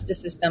in the justice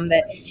system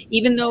that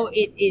even though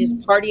it is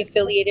party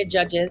affiliated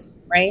judges,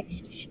 right,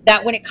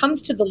 that when it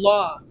comes to the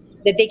law,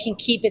 that they can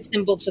keep it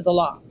simple to the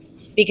law.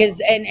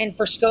 Because and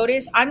for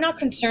SCOTUS, I'm not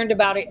concerned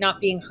about it not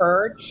being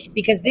heard,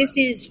 because this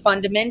is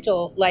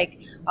fundamental,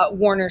 like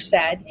Warner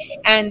said,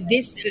 and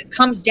this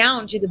comes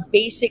down to the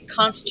basic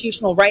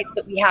constitutional rights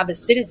that we have as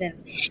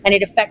citizens, and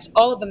it affects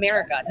all of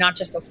America, not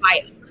just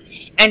Ohio.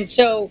 And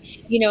so,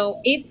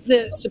 if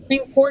the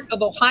Supreme Court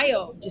of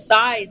Ohio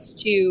decides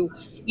to,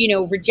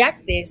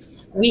 reject this,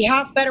 we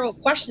have federal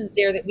questions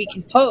there that we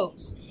can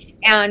pose,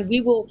 and we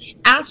will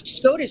ask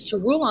SCOTUS to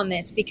rule on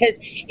this, because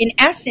in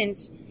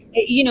essence,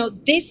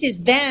 this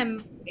is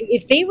them.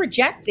 If they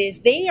reject this,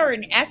 they are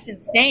in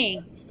essence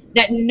saying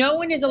that no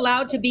one is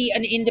allowed to be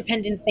an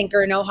independent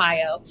thinker in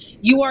Ohio.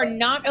 You are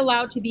not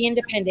allowed to be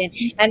independent,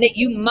 and that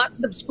you must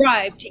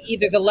subscribe to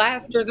either the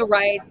left or the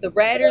right, the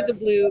red or the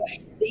blue.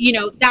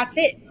 That's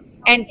it.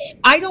 And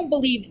I don't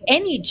believe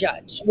any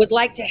judge would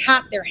like to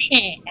hat their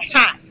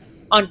hat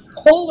on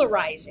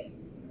polarizing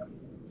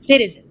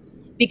citizens,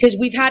 because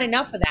we've had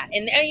enough of that.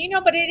 And,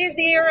 but it is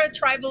the era of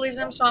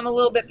tribalism, so I'm a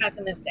little bit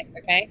pessimistic,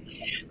 okay?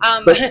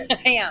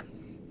 I am.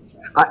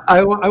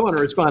 I want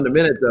to respond in a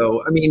minute,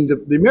 though. I mean,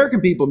 the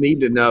American people need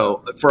to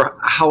know, for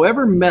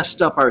however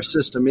messed up our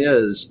system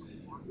is,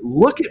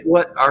 look at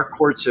what our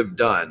courts have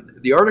done.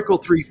 The Article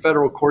 3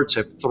 federal courts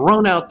have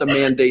thrown out the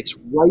mandates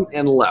right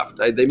and left.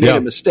 They made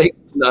a mistake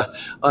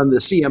on the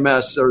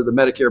CMS or the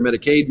Medicare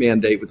Medicaid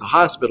mandate with the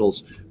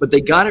hospitals, but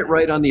they got it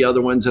right on the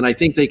other ones, and I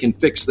think they can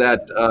fix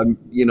that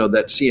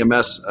that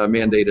CMS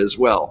mandate as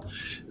well.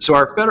 So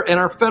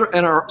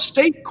our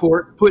state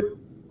court put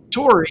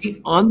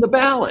Tory on the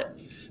ballot.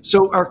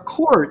 So our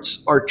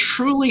courts are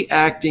truly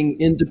acting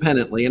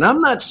independently, and I'm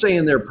not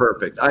saying they're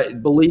perfect.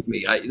 Believe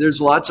me, there's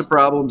lots of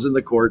problems in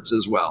the courts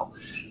as well,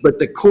 but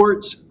the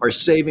courts are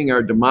saving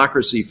our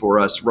democracy for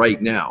us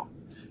right now.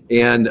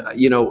 And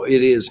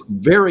it is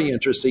very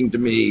interesting to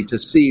me to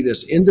see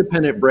this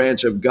independent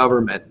branch of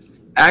government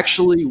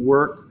actually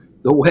work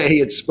the way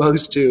it's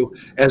supposed to,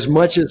 as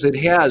much as it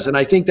has. And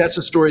I think that's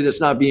a story that's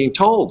not being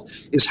told,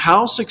 is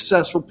how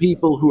successful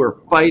people who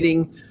are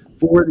fighting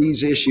for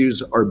these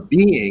issues are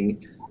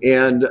being.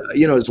 And,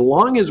 as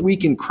long as we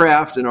can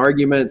craft an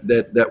argument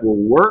that will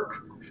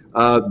work,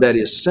 that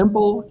is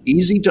simple,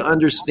 easy to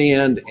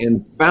understand,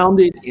 and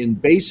founded in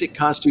basic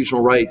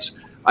constitutional rights,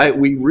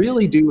 we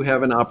really do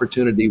have an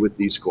opportunity with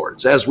these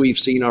courts, as we've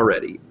seen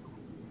already.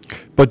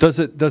 But does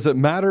it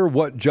matter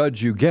what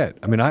judge you get?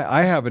 I mean,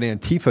 I have an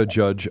Antifa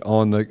judge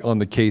on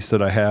the case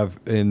that I have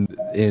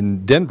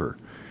in Denver,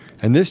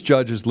 and this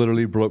judge has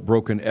literally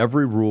broken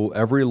every rule,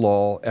 every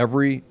law,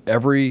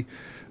 every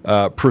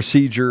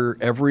procedure,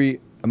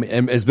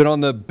 and has been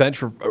on the bench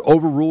for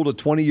overruled a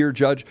 20-year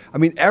judge. I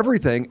mean,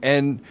 everything.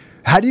 And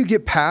how do you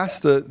get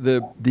past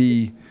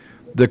the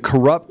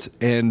corrupt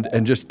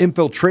and just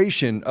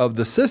infiltration of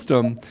the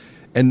system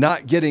and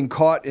not getting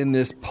caught in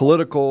this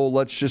political,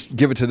 let's just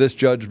give it to this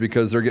judge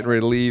because they're getting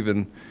ready to leave?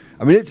 And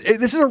I mean,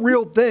 this is a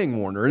real thing,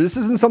 Warner. This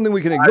isn't something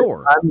we can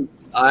ignore.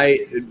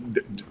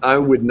 I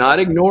would not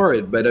ignore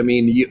it, but I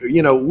mean,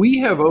 we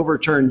have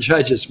overturned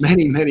judges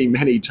many, many,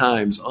 many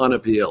times on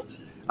appeal.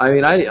 I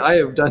mean, I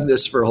have done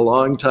this for a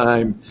long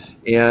time,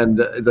 and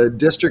the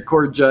district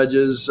court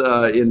judges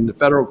in the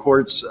federal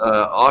courts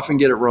often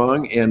get it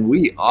wrong, and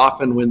we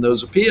often win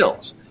those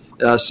appeals.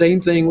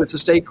 Same thing with the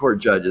state court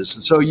judges.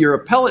 So your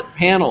appellate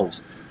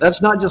panels,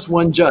 that's not just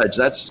one judge.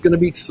 That's going to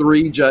be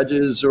 3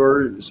 judges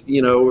or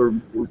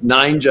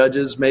 9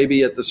 judges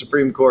maybe at the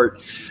Supreme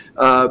Court.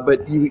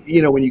 But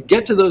when you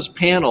get to those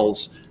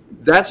panels,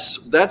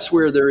 that's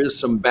where there is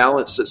some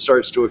balance that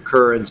starts to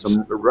occur, and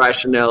some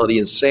rationality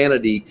and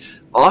sanity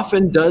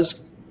often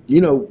does,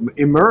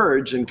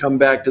 emerge and come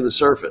back to the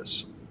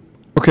surface.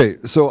 Okay,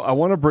 so I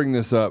want to bring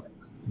this up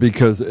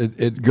because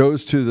it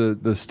goes to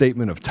the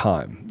statement of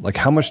time. Like,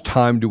 how much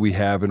time do we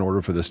have in order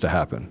for this to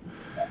happen?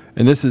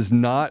 And this is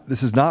not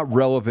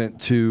relevant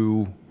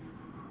to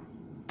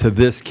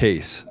this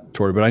case,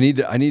 Tori. But I need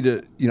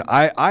to.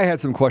 I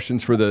had some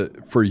questions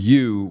for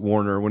you,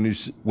 Warner,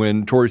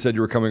 when Tori said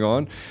you were coming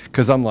on,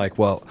 because I'm like,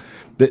 well,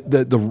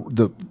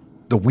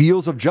 the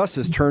wheels of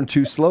justice turn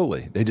too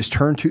slowly.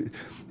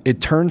 It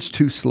turns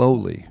too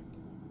slowly.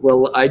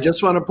 Well, I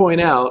just want to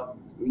point out,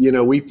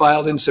 we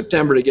filed in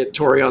September to get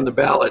Tori on the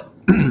ballot,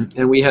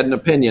 and we had an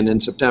opinion in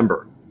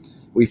September.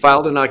 We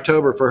filed in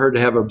October for her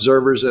to have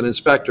observers and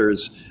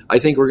inspectors. I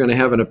think we're going to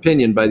have an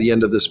opinion by the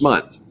end of this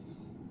month.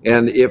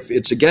 And if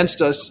it's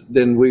against us,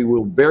 then we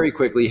will very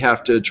quickly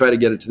have to try to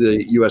get it to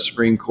the U.S.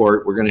 Supreme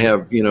Court. We're going to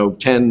have,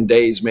 10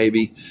 days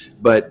maybe.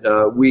 But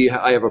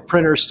I have a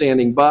printer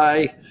standing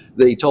by.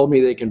 They told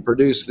me they can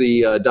produce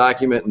the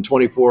document in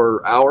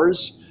 24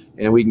 hours,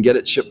 and we can get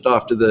it shipped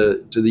off to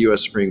the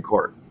U.S. Supreme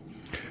Court.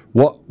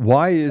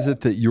 Why is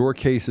it that your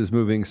case is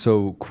moving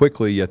so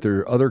quickly, yet there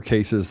are other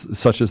cases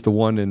such as the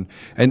one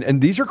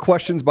and these are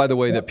questions, by the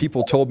way, that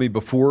people told me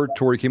before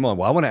Tori came on.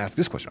 Well, I want to ask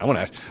this question. I want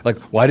to ask,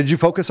 why did you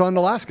focus on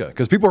Alaska?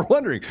 Because people are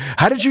wondering,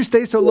 how did you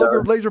stay so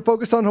laser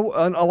focused on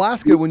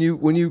Alaska when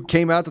you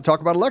came out to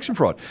talk about election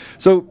fraud?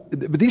 So,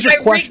 but these are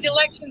questions. I rigged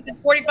elections in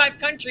 45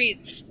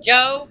 countries,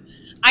 Joe.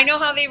 I know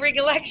how they rig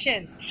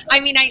elections. I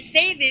mean, I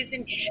say this,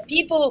 and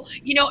people,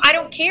 I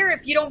don't care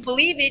if you don't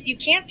believe it. You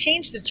can't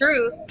change the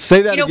truth.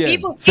 Say that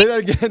again. Say that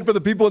again for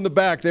the people in the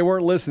back. They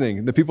weren't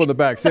listening. The people in the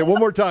back. Say it one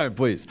more time,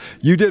 please.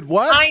 You did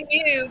what? I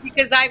knew,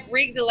 because I've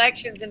rigged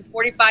elections in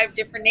 45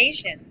 different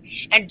nations.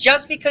 And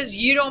just because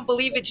you don't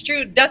believe it's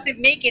true doesn't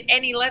make it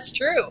any less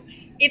true.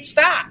 It's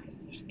fact.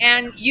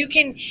 And you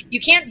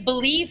can't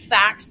believe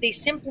facts; they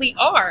simply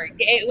are.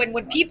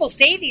 When people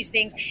say these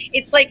things,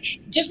 it's like,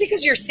 just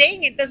because you're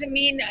saying it doesn't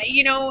mean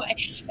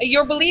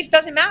your belief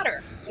doesn't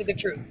matter to the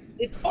truth.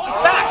 It's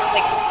fact.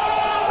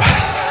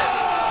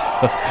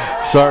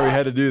 Sorry, we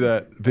had to do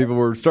that. People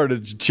were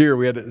starting to cheer.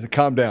 We had to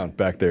calm down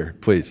back there,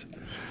 please.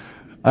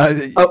 Go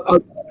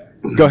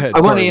ahead. I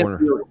want to answer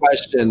your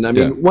question. I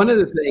mean, one of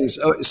the things.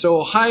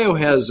 So Ohio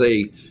has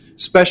a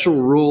special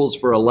rules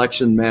for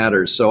election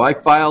matters. So I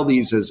file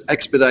these as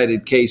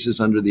expedited cases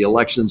under the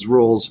elections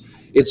rules.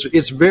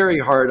 It's very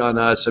hard on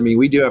us. I mean,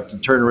 we do have to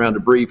turn around a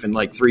brief in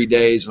like 3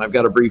 days, and I've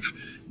got a brief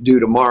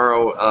due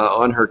tomorrow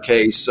on her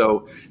case.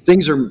 So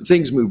things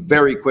move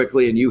very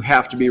quickly, and you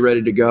have to be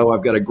ready to go.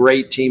 I've got a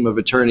great team of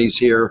attorneys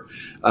here,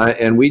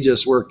 and we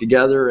just work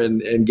together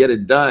and get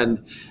it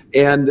done.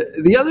 And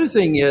the other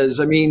thing is,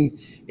 I mean,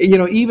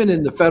 even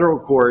in the federal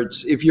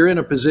courts, if you're in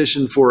a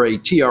position for a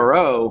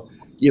TRO,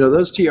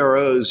 those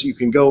TROs, you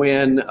can go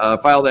in,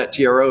 file that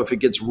TRO. If it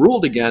gets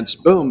ruled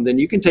against, boom, then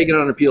you can take it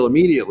on appeal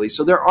immediately.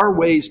 So there are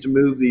ways to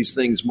move these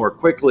things more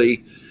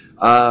quickly.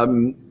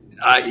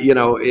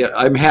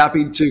 I'm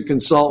happy to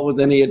consult with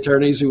any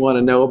attorneys who want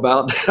to know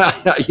about, how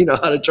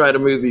to try to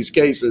move these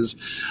cases.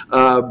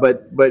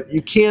 But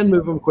you can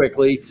move them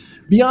quickly.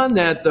 Beyond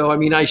that, though,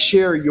 I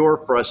share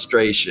your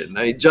frustration.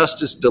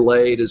 Justice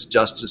delayed is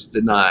justice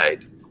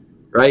denied,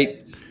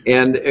 right?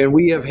 And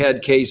we have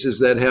had cases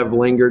that have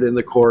lingered in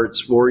the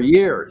courts for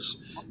years.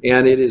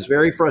 And it is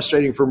very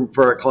frustrating for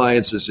our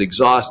clients. It's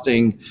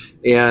exhausting.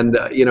 And,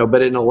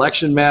 but in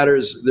election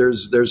matters,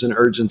 there's an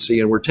urgency,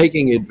 and we're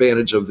taking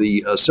advantage of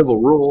the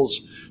civil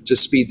rules to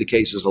speed the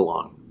cases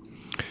along.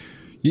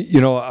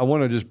 I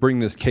want to just bring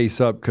this case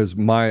up because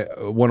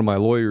one of my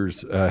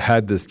lawyers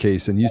had this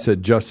case, and you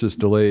said justice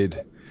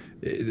delayed.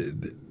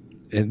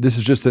 And this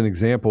is just an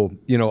example.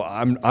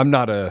 I'm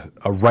not a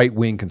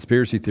right-wing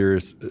conspiracy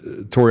theorist.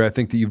 Tori, I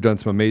think that you've done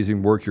some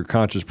amazing work. Your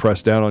conscience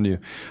pressed down on you.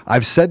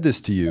 I've said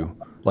this to you,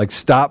 like,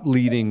 stop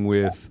leading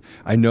with,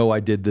 I know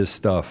I did this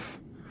stuff,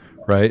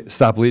 right?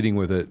 Stop leading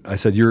with it. I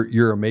said,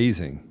 you're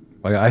amazing.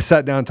 Like, I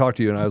sat down and talked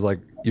to you, and I was like,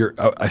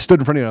 I stood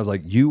in front of you, and I was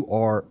like, you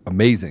are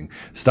amazing.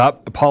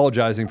 Stop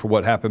apologizing for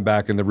what happened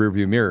back in the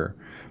rearview mirror,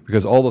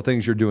 because all the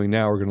things you're doing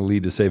now are going to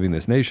lead to saving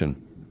this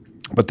nation.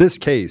 But this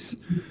case,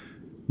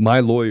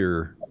 my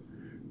lawyer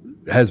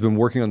has been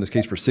working on this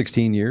case for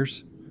 16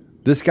 years.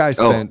 This guy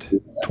spent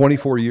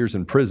 24 years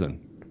in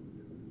prison.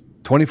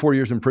 24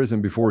 years in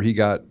prison before he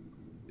got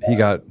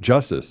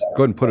justice.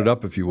 Go ahead and put it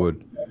up if you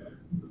would,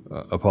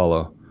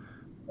 Apollo.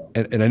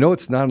 And I know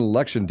it's not an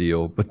election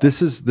deal, but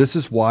this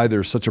is why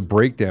there's such a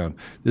breakdown.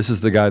 This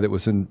is the guy that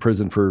was in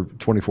prison for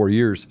 24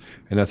 years,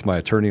 and that's my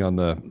attorney on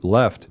the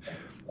left.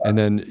 And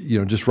then,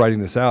 just writing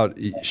this out,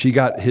 she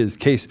got his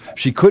case.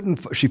 She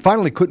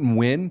finally couldn't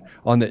win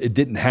on the it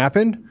didn't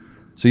happen.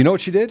 So you know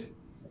what she did?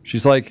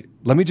 She's like,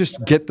 let me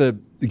just get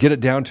it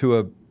down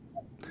to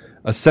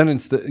a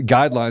sentence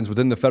guidelines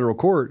within the federal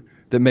court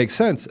that makes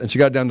sense. And she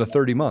got it down to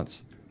 30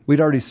 months. He'd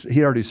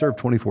already served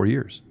 24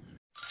 years.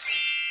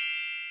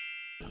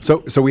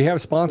 So we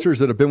have sponsors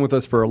that have been with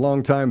us for a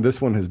long time.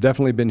 This one has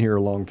definitely been here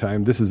a long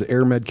time. This is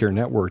Air Medcare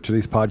Network.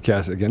 Today's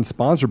podcast, again,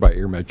 sponsored by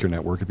Air Medcare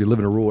Network. If you live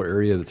in a rural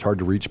area that's hard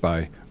to reach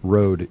by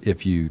road,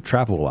 if you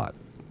travel a lot,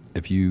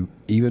 if you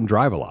even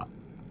drive a lot,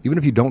 even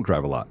if you don't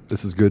drive a lot,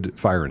 this is good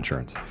fire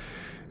insurance.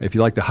 If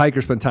you like to hike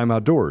or spend time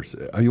outdoors,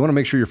 you want to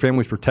make sure your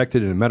family's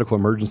protected in a medical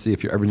emergency.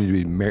 If you ever need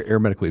to be air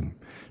medically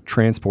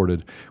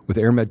transported, with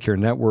Air Medcare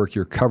Network,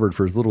 you're covered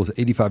for as little as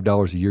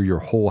 $85 a year. Your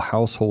whole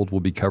household will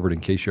be covered in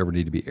case you ever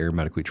need to be air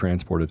medically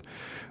transported.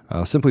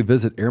 Simply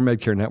visit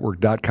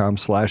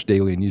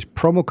airmedcarenetwork.com/daily and use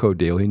promo code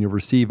daily, and you'll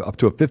receive up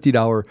to a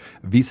 $50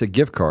 Visa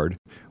gift card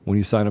when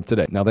you sign up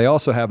today. Now, they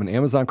also have an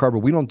Amazon card, but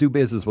we don't do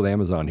business with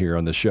Amazon here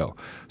on this show.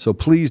 So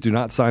please do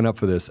not sign up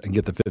for this and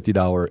get the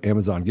 $50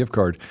 Amazon gift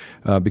card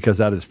because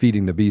that is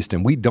feeding the beast,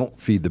 and we don't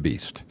feed the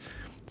beast.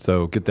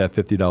 So get that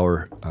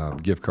 $50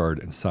 gift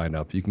card and sign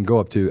up. You can go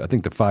up to, I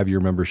think the 5-year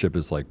membership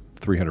is like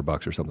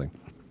 $300 or something.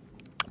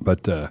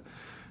 But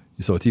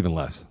so it's even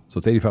less. So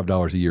it's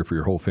 $85 a year for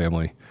your whole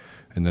family.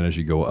 And then as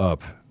you go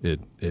up,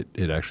 it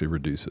actually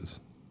reduces.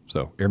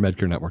 So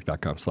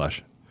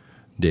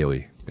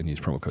airmedcarenetwork.com/daily and use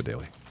promo code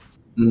daily.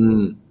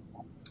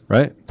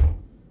 Right?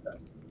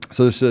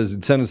 So this says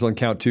sentence on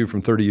count 2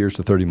 from 30 years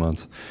to 30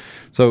 months.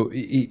 So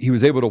he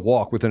was able to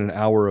walk within an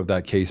hour of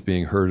that case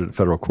being heard at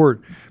federal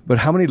court. But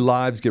how many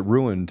lives get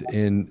ruined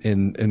and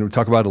we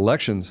talk about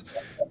elections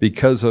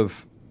because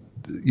of,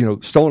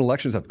 stolen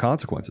elections have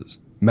consequences,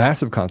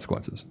 massive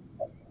consequences.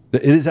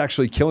 It is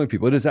actually killing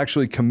people. It is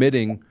actually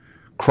committing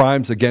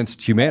crimes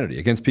against humanity,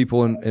 against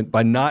people, and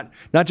by not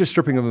just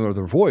stripping them of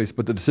their voice,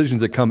 but the decisions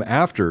that come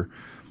after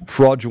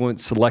fraudulent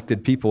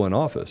selected people in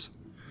office.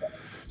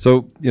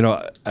 So,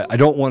 I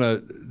don't want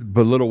to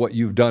belittle what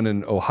you've done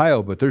in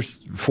Ohio, but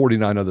there's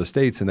 49 other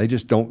states, and they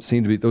just don't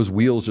seem to be, those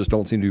wheels just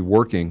don't seem to be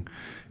working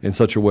in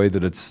such a way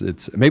that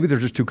it's maybe they're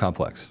just too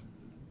complex.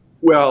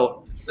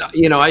 Well,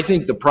 I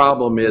think the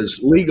problem is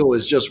legal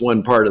is just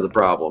one part of the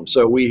problem.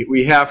 So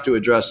we have to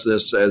address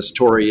this as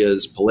Tori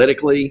is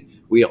politically.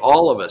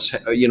 All of us,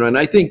 and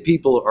I think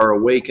people are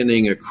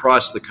awakening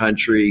across the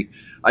country.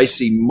 I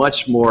see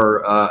much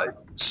more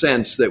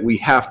sense that we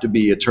have to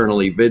be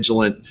eternally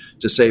vigilant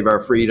to save our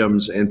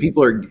freedoms, and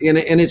people are, and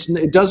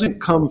it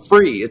doesn't come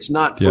free. It's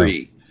not free.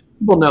 Yeah.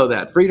 People know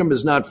that freedom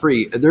is not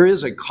free. There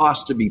is a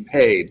cost to be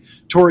paid.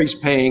 Tori's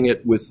paying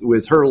it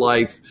with her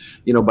life,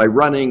 by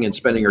running and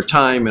spending her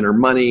time and her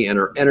money and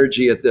her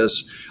energy at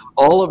this.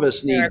 All of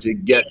us need to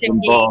get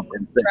involved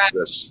and fix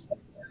this.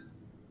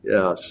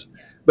 Yes.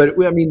 But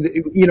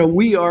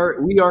we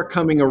are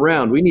coming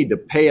around. We need to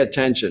pay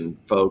attention,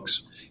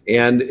 folks.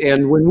 And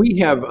when we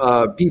have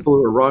people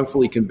who are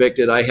wrongfully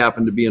convicted, I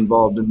happen to be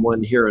involved in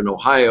one here in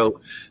Ohio.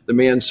 The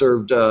man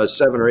served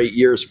 7 or 8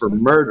 years for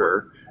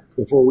murder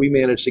before we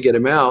managed to get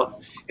him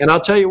out. And I'll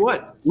tell you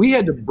what, we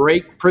had to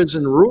break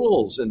prison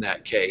rules in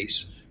that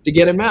case to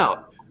get him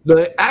out.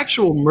 The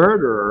actual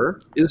murderer,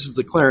 this is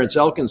the Clarence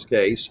Elkins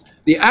case,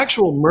 the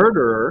actual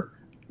murderer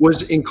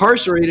was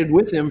incarcerated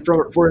with him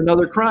for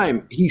another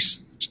crime. He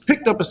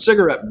picked up a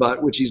cigarette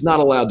butt, which he's not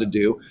allowed to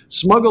do,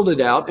 smuggled it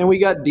out, and we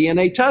got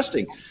DNA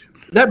testing.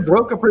 That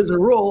broke a prison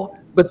rule,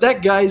 but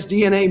that guy's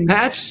DNA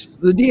matched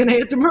the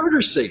DNA at the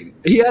murder scene.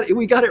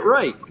 We got it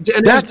right.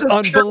 And that's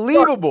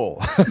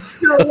unbelievable.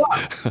 Pure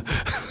luck.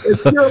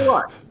 It's pure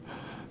luck.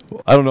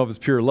 I don't know if it's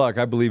pure luck.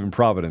 I believe in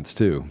providence,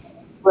 too.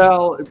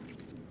 Well,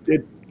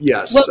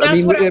 yes. Well,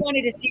 that's what I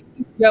wanted to say,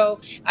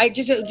 Joe. I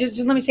just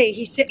let me say,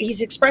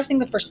 he's expressing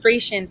the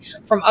frustration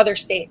from other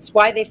states,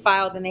 why they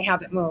filed and they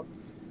haven't moved.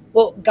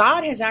 Well,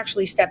 God has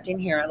actually stepped in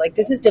here. Like,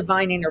 this is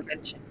divine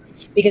intervention.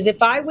 Because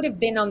if I would have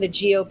been on the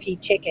GOP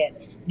ticket,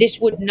 this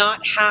would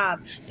not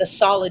have the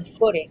solid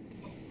footing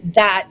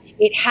that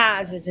it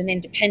has as an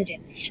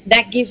independent.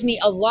 That gives me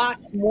a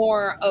lot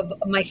more of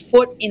my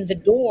foot in the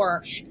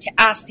door to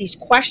ask these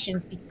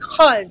questions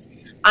because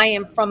I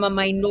am from a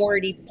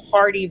minority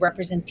party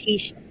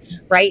representation,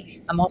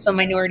 right? I'm also a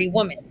minority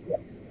woman.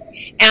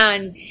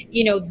 And,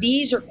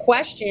 these are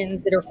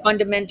questions that are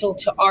fundamental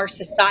to our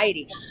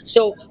society.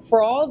 So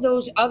for all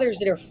those others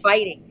that are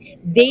fighting,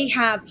 they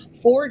have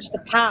forged the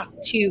path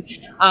to,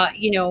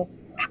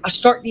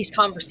 start these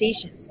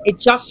conversations. It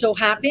just so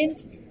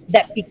happens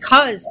that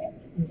because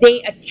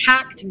they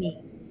attacked me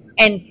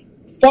and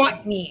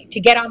fought me to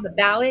get on the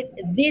ballot,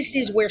 this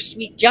is where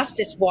sweet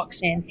justice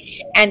walks in,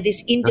 and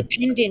this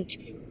independent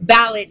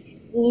ballot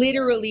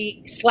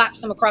literally slaps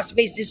them across the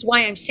face. This is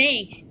why I'm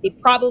saying they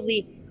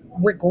probably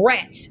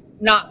regret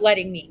not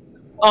letting me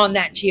on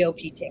that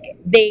GOP ticket.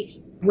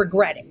 They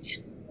regret it.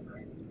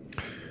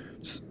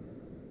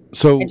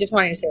 So I just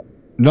wanted to say.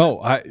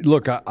 No,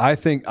 I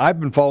think I've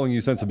been following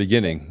you since the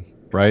beginning,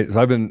 right?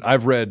 So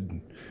I've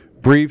read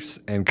briefs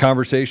and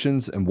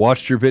conversations and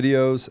watched your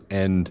videos,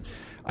 and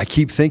I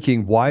keep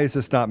thinking, why is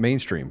this not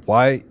mainstream?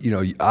 Why,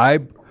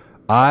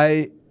 I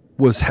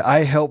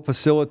helped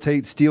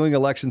facilitate stealing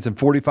elections in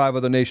 45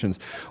 other nations.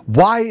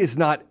 Why is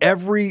not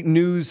every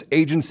news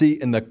agency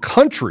in the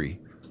country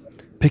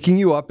picking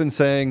you up and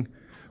saying,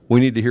 we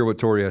need to hear what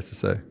Tori has to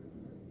say?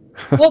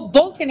 Well,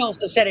 Bolton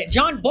also said it.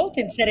 John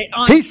Bolton said it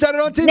on. He said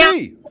it on TV.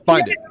 Now,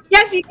 Find it.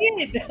 Yes, he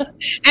did.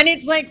 And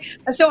it's like,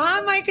 so how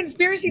am I a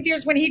conspiracy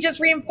theorist when he just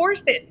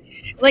reinforced it?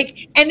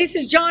 And this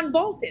is John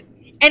Bolton.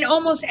 And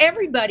almost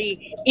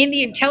everybody in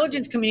the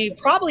intelligence community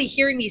probably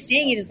hearing me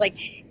saying it is like,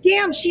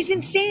 damn, she's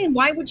insane.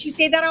 Why would she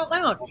say that out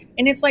loud?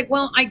 And it's like,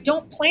 well, I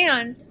don't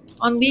plan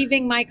on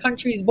leaving my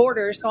country's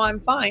border, so I'm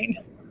fine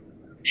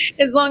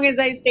as long as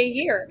I stay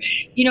here.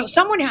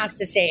 Someone has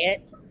to say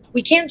it.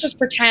 We can't just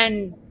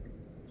pretend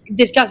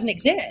this doesn't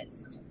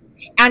exist.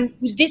 And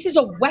this is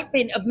a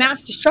weapon of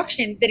mass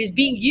destruction that is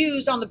being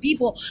used on the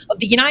people of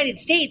the United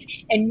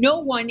States, and no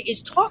one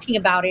is talking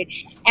about it.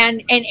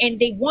 And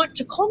they want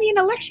to call me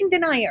an election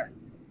denier.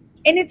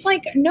 And it's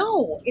like,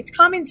 no, it's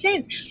common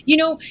sense.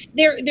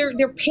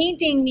 They're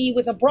painting me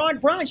with a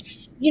broad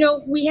brush.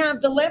 We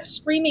have the left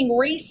screaming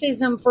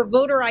racism for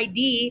voter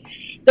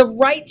ID, the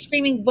right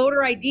screaming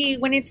voter ID,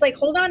 when it's like,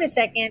 hold on a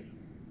second.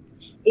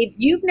 If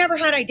you've never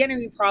had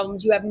identity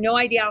problems, you have no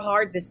idea how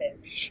hard this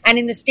is. And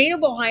in the state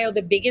of Ohio,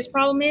 the biggest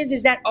problem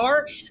is that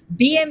our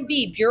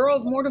BMV, Bureau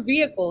of Motor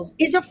Vehicles,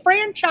 is a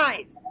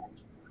franchise.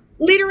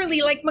 Literally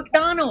like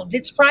McDonald's,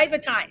 it's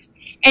privatized.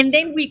 And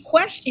then we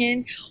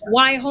question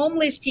why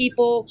homeless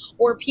people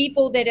or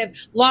people that have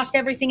lost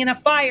everything in a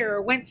fire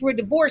or went through a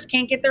divorce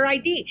can't get their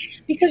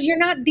ID. Because you're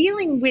not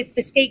dealing with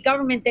the state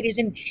government that is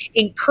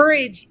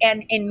encouraged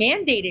and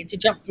mandated to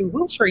jump through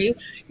hoops for you.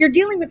 You're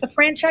dealing with the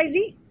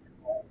franchisee.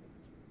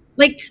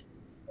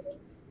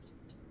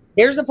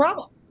 There's the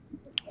problem.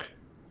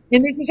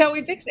 And this is how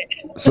we fix it.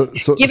 So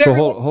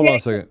hold on a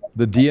second.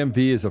 The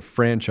DMV is a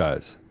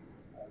franchise.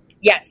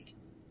 Yes.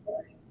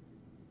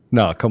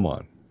 No, come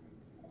on.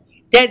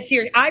 Dead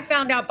serious. I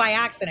found out by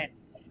accident.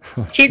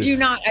 Kid you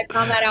not, I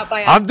found that out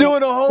by accident. I'm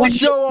doing a whole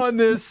show on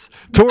this.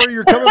 Tori,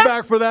 you're coming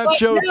back for that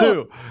show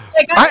too.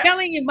 I'm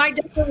telling you, my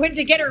daughter went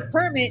to get her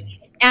permit,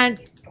 and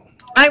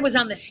I was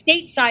on the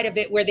state side of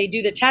it where they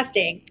do the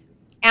testing,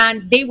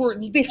 and they were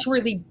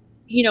literally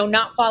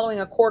not following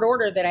a court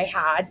order that I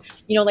had,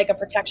 like a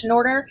protection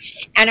order.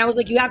 And I was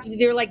like, you have to,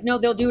 they're like, no,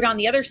 they'll do it on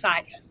the other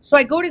side. So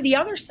I go to the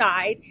other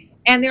side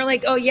and they're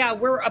like, oh yeah,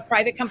 we're a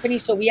private company,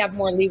 so we have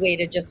more leeway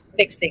to just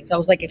fix things. I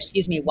was like,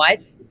 excuse me,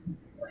 what?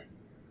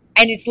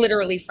 And it's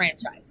literally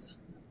franchised.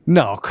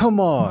 No, come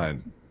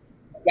on.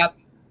 Yep.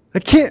 I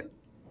can't.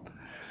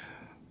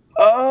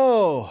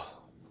 Oh,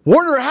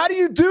 Warner, how do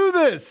you do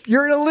this?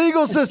 You're in a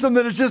legal system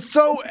that is just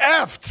so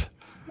effed.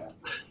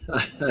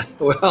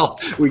 Well,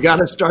 we got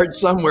to start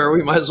somewhere.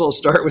 We might as well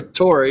start with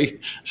Tori,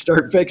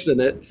 start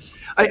fixing it.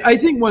 I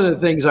think one of the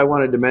things I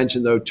wanted to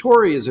mention, though,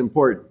 Tori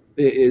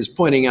is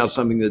pointing out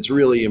something that's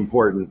really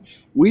important.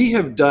 We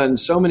have done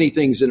so many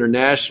things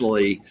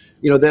internationally,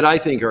 that I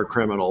think are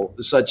criminal,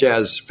 such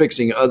as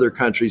fixing other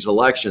countries'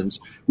 elections.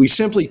 We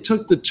simply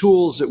took the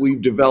tools that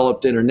we've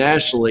developed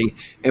internationally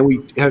and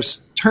we have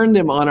turned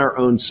them on our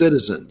own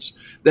citizens.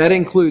 That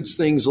includes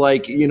things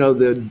like,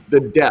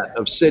 the debt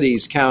of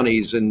cities,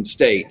 counties, and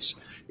states.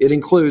 It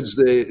includes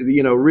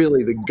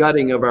really the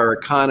gutting of our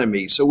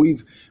economy. So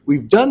we've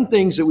done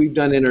things that we've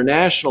done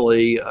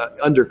internationally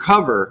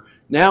undercover.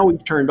 Now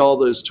we've turned all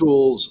those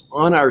tools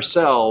on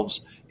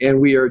ourselves,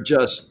 and we are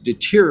just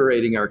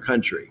deteriorating our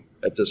country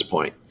at this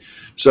point.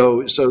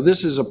 So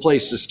this is a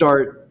place to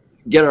start,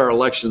 get our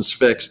elections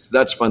fixed.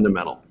 That's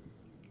fundamental.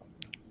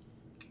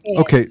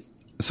 Okay.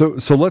 So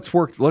let's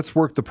work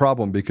the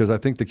problem, because I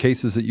think the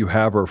cases that you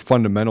have are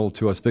fundamental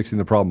to us fixing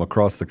the problem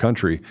across the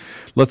country.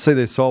 Let's say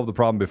they solve the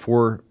problem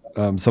before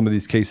some of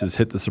these cases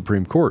hit the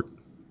Supreme Court.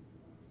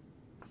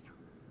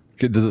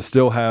 Does it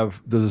still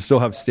have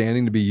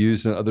standing to be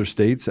used in other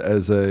states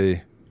as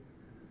a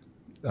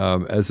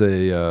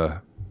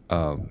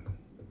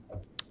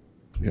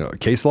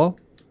case law?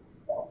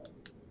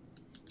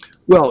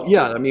 Well,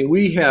 yeah. I mean,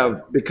 we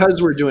have,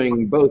 because we're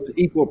doing both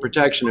equal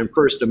protection and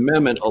First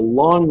Amendment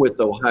along with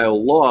Ohio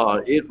law,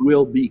 it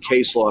will be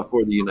case law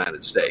for the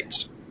United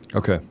States.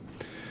 Okay.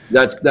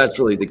 That's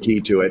really the key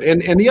to it.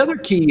 And the other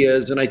key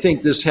is, and I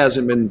think this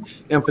hasn't been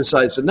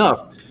emphasized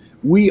enough,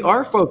 we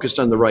are focused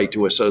on the right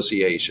to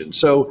association.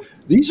 So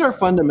these are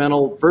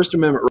fundamental First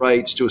Amendment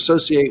rights to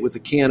associate with a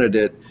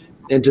candidate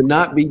and to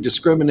not be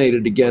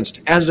discriminated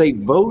against as a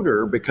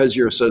voter because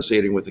you're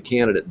associating with a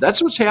candidate.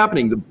 That's what's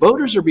happening. The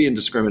voters are being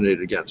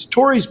discriminated against.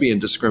 Tories being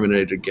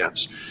discriminated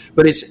against.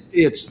 But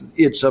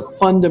it's a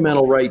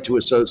fundamental right to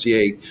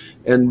associate,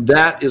 and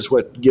that is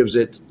what gives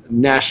it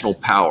national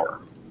power.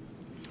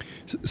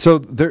 So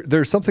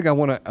there's something I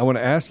want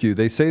to ask you.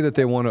 They say that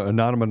they want to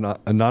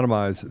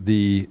anonymize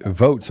the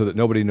vote so that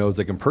nobody knows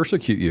they can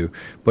persecute you.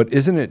 But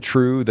isn't it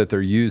true that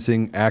they're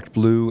using Act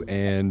Blue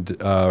and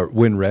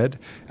Win Red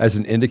as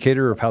an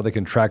indicator of how they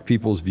can track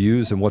people's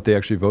views and what they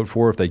actually vote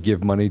for? If they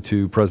give money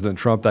to President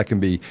Trump, that can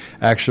be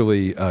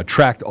actually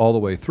tracked all the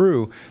way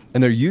through.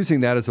 And they're using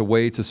that as a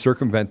way to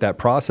circumvent that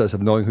process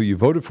of knowing who you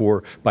voted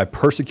for by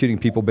persecuting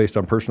people based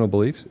on personal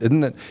beliefs. Isn't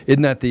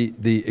that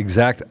the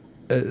exact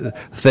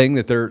thing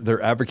that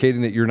they're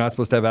advocating that you're not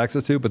supposed to have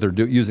access to, but they're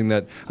using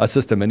that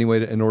system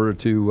anyway in order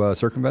to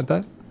circumvent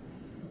that?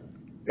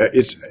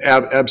 It's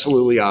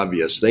absolutely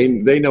obvious.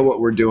 They know what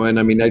we're doing.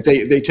 I mean,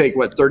 they take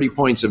 30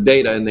 points of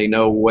data, and they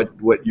know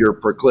what your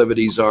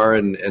proclivities are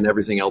and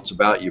everything else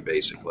about you,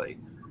 basically.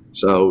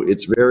 So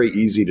it's very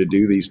easy to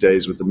do these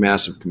days with the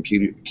massive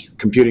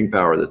computing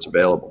power that's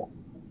available.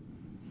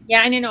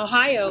 Yeah, and in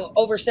Ohio,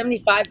 over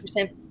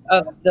 75%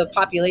 of the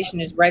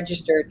population is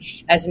registered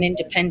as an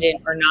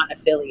independent or not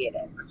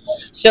affiliated.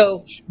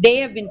 So they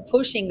have been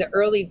pushing the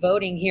early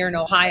voting here in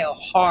Ohio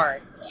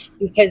hard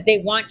because they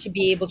want to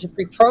be able to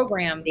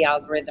pre-program the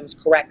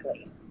algorithms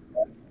correctly.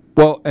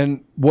 Well,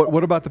 and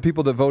what about the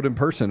people that vote in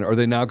person? Are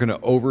they now going to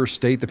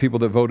overstate the people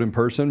that vote in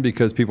person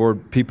because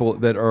people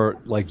that are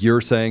like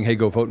you're saying, hey,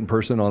 go vote in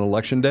person on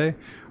election day?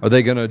 Are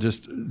they going to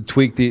just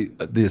tweak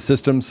the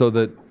system so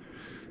that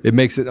it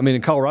makes it? I mean,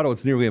 in Colorado,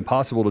 it's nearly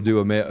impossible to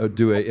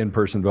do a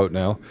in-person vote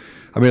now.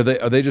 I mean,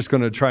 are they just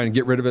going to try and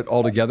get rid of it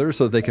altogether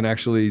so that they can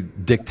actually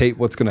dictate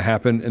what's going to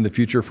happen in the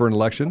future for an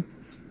election?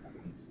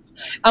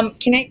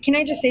 Can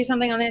I just say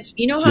something on this?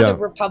 You know how the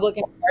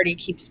Republican Party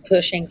keeps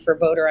pushing for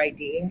voter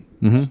ID?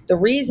 Mm-hmm. The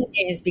reason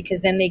is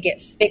because then they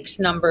get fixed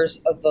numbers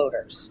of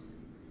voters.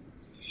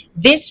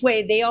 This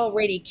way, they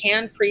already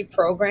can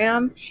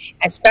pre-program,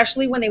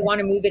 especially when they want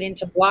to move it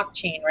into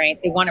blockchain,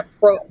 right? They want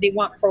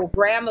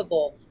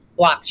programmable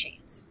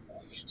blockchains.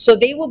 So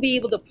they will be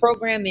able to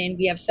program in,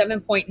 we have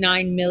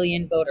 7.9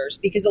 million voters,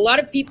 because a lot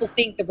of people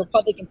think the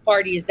Republican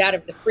Party is that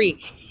of the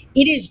free.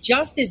 It is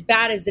just as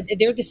bad as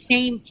they're the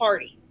same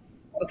party,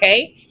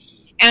 okay?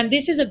 And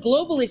this is a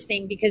globalist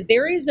thing because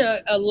there is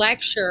a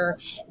lecture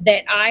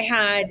that I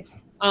had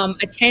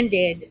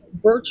attended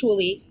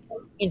virtually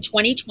in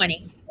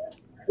 2020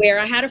 where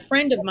I had a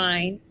friend of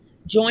mine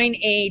join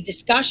a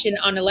discussion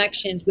on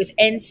elections with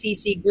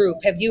NCC Group.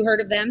 Have you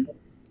heard of them?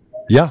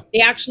 Yeah. They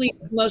actually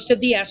most of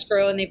the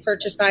escrow and they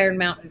purchased Iron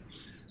Mountain.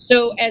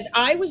 So as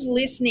I was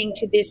listening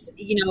to this,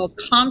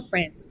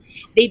 conference,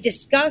 they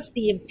discussed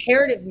the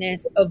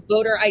imperativeness of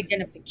voter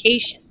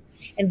identification.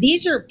 And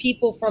these are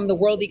people from the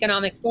World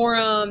Economic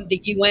Forum,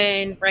 the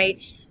UN, right?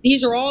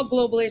 These are all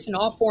globalists and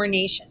all foreign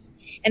nations.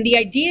 And the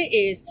idea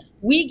is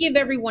we give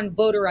everyone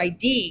voter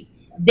ID,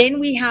 then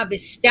we have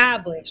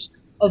established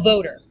a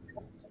voter.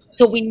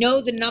 So we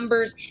know the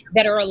numbers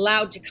that are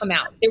allowed to come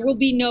out. There will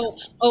be no,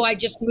 I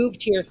just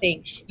moved here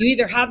thing. You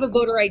either have a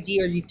voter ID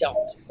or you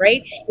don't,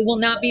 right? It will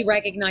not be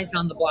recognized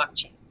on the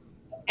blockchain.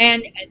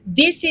 And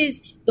this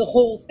is the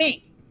whole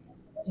thing.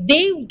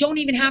 They don't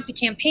even have to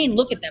campaign.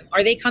 Look at them.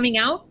 Are they coming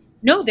out?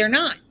 No, they're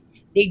not.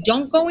 They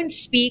don't go and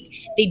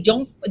speak. They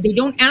don't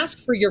ask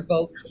for your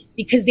vote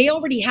because they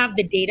already have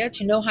the data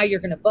to know how you're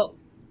going to vote.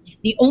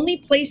 The only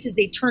places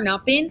they turn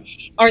up in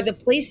are the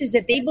places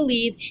that they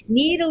believe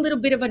need a little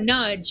bit of a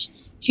nudge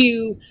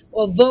to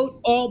vote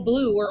all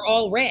blue or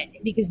all red,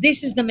 because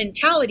this is the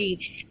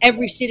mentality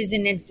every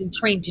citizen has been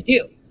trained to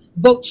do.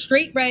 Vote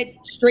straight red,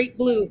 straight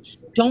blue.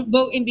 Don't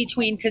vote in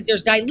between because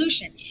there's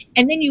dilution.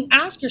 And then you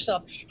ask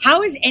yourself,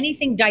 how is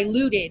anything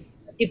diluted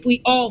if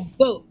we all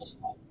vote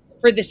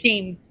for the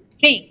same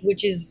thing,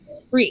 which is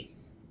free,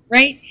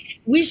 right?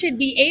 We should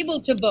be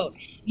able to vote.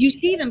 You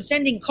see them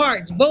sending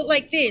cards, vote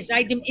like this.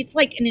 It's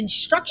like an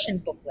instruction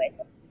booklet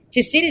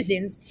to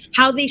citizens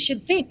how they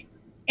should think.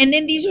 And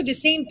then these are the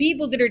same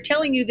people that are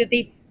telling you that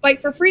they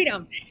fight for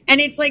freedom. And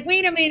it's like,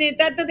 wait a minute,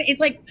 it's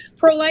like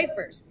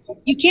pro-lifers.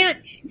 You can't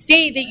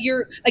say that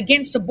you're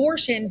against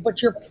abortion,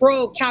 but you're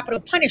pro-capital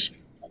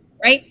punishment,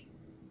 right?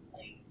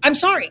 I'm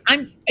sorry,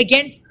 I'm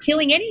against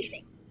killing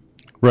anything.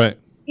 Right.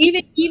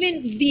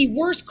 Even the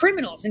worst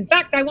criminals. In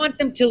fact, I want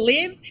them to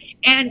live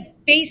and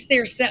face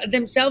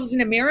themselves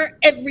in a mirror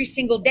every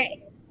single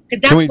day. Because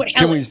that's what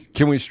hell is.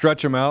 Can we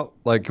stretch them out?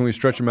 Like, can we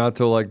stretch them out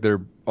till like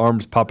their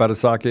arms pop out of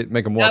socket,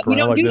 make them walk around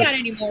like that? We don't do that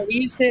anymore. We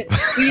used to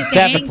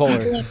hang people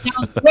in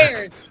town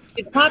squares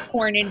with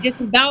popcorn and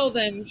disembowel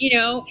them,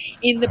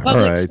 in the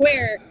public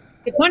square.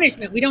 The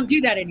punishment. We don't do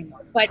that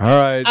anymore. But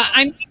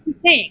I'm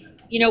saying,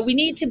 we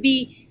need to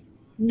be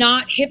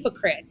not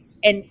hypocrites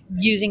and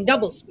using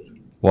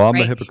doublespeak. Well, I'm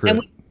a hypocrite.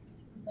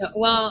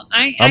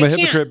 I'm a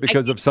hypocrite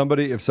because if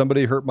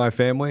somebody hurt my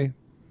family,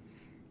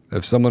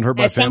 if someone hurt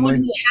my family, as someone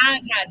who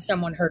has had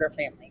someone hurt her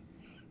family,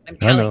 I'm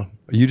telling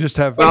you. You just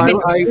have.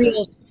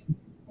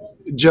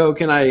 Joe,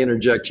 can I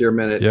interject here a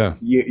minute? Yeah.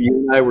 You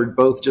and I were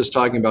both just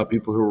talking about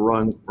people who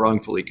were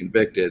wrongfully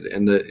convicted,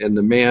 and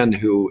the man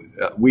who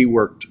we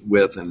worked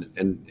with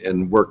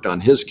and worked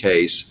on his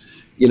case,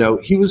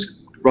 he was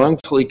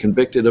wrongfully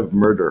convicted of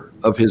murder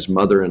of his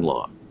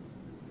mother-in-law.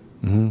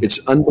 Mm-hmm.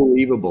 It's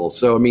unbelievable.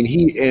 So, I mean,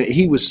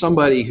 he was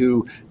somebody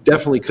who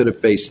definitely could have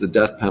faced the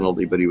death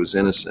penalty, but he was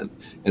innocent,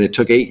 and it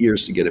took 8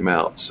 years to get him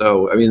out.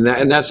 So, I mean,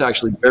 that's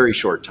actually very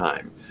short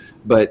time.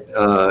 But,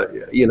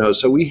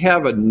 so we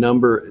have a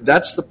number.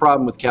 That's the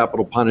problem with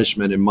capital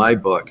punishment in my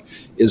book,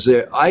 is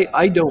that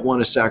I don't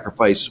want to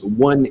sacrifice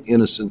one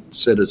innocent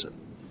citizen.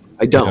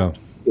 I don't.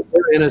 Yeah. If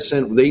they're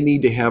innocent, they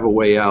need to have a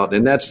way out,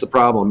 and that's the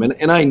problem.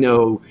 And I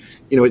know,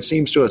 it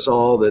seems to us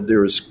all that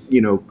there's,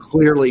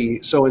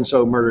 clearly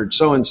so-and-so murdered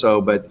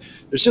so-and-so, but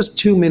there's just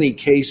too many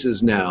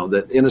cases now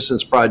that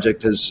Innocence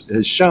Project has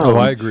shown. Oh,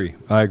 I agree.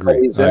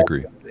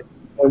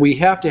 And we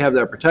have to have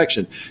that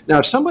protection. Now,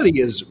 if somebody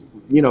is,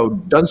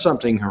 done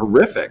something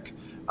horrific,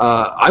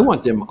 I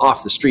want them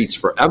off the streets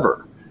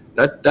forever.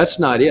 That's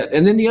not it.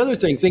 And then the other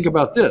thing, think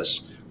about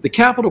this. The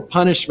capital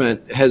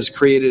punishment has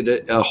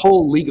created a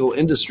whole legal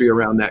industry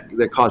around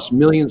that costs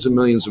millions and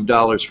millions of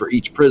dollars for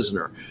each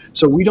prisoner.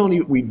 So we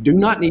do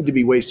not need to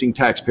be wasting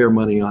taxpayer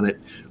money on it.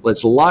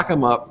 Let's lock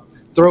them up,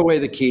 throw away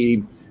the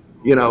key,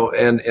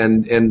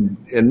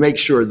 and make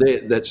sure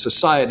that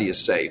society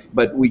is safe.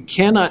 But we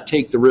cannot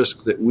take the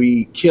risk that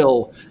we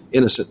kill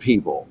innocent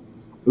people.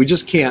 We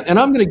just can't. And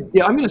I'm going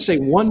to say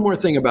one more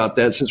thing about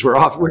that, since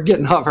we're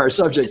getting off our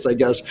subjects, I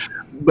guess.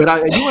 But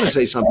I do want to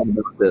say something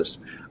about this.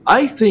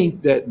 I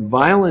think that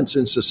violence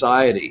in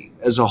society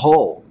as a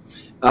whole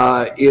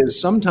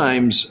is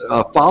sometimes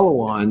a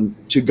follow-on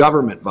to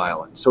government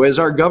violence. So as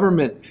our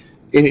government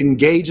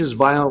engages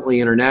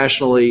violently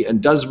internationally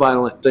and does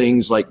violent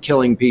things like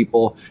killing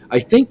people, I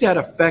think that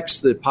affects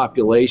the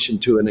population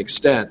to an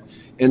extent,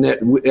 and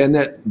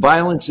that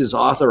violence is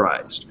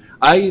authorized.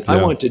 I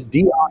want to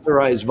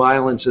deauthorize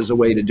violence as a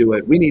way to do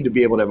it. We need to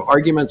be able to have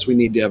arguments. We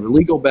need to have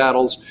legal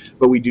battles,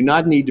 but we do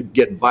not need to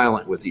get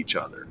violent with each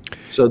other.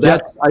 So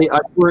I'm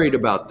worried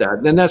about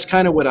that. And that's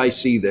kind of what I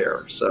see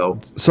there. So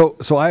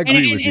I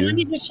agree with you. Let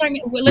me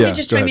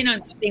just chime in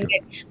on something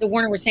that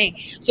Warner was saying.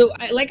 So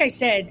like I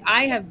said,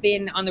 I have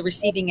been on the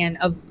receiving end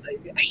of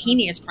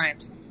heinous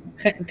crimes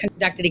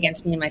conducted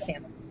against me and my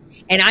family.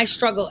 And I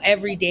struggle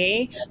every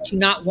day to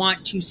not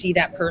want to see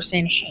that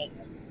person hang.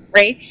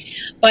 Right.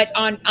 But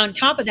on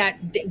top of that,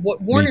 what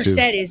Warner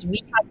said is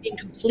we have been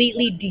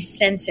completely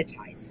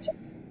desensitized.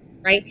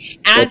 Right.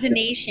 As a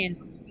nation,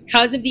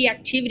 because of the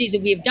activities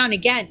that we have done.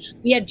 Again,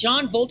 we had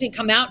John Bolton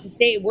come out and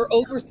say we're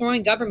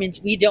overthrowing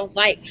governments we don't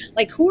like.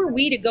 Like, who are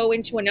we to go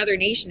into another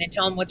nation and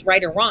tell them what's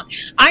right or wrong?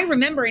 I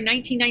remember in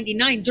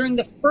 1999, during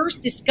the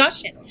first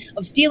discussion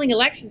of stealing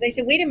elections, I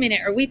said, wait a minute,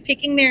 are we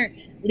picking their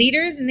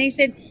leaders? And they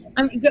said,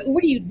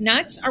 what are you,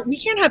 nuts? We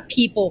can't have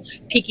people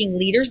picking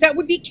leaders. That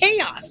would be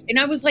chaos. And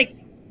I was like,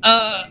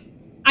 I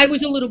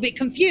was a little bit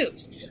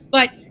confused.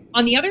 But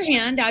on the other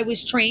hand, I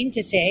was trained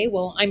to say,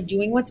 well, I'm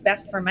doing what's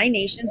best for my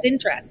nation's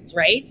interests,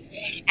 right?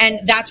 And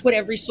that's what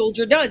every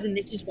soldier does. And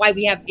this is why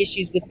we have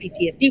issues with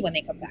PTSD when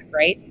they come back,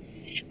 right?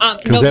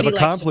 Because they have a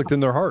conflict in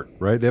their heart,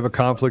 right? They have a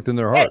conflict in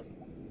their heart. Yes.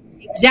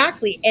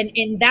 Exactly.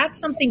 And that's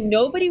something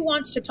nobody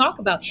wants to talk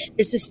about,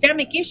 the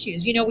systemic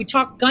issues. We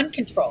talk gun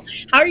control.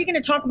 How are you going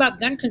to talk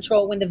about gun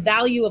control when the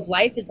value of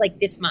life is like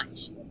this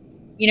much?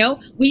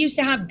 We used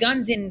to have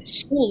guns in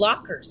school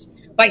lockers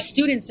by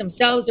students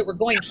themselves that were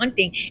going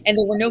hunting, and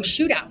there were no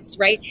shootouts,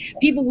 right?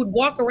 People would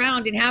walk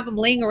around and have them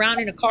laying around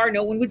in a car.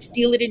 No one would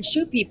steal it and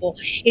shoot people.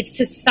 It's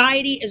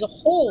society as a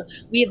whole.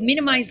 We have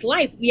minimized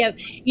life. We have,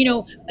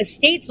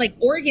 states like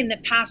Oregon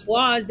that pass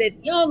laws that,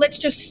 let's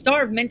just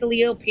starve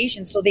mentally ill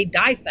patients so they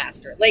die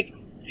faster. Like,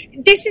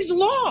 This is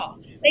law.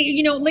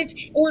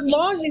 Or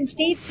laws in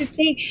states that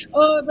say,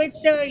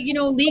 let's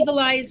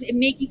legalize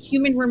making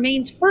human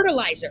remains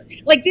fertilizer.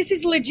 Like, this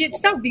is legit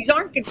stuff. These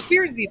aren't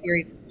conspiracy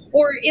theories.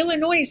 Or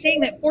Illinois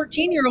saying that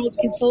 14-year-olds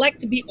can select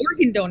to be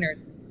organ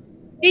donors.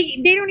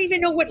 They don't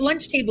even know what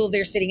lunch table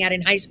they're sitting at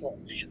in high school,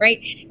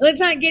 right? Let's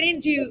not get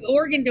into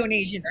organ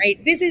donation, right?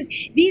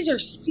 These are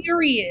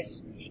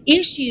serious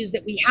issues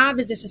that we have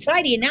as a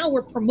society, and now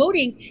we're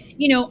promoting,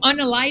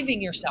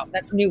 unaliving yourself.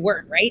 That's a new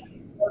word, right?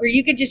 Where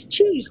you could just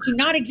choose to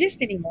not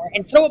exist anymore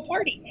and throw a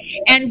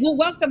party, and we'll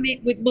welcome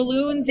it with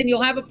balloons, and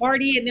you'll have a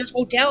party, and there's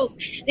hotels.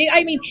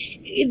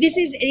 This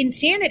is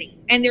insanity,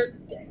 and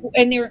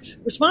their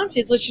response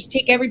is, let's just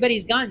take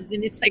everybody's guns.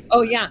 And it's like,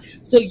 oh yeah,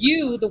 so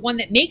you, the one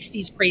that makes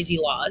these crazy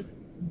laws,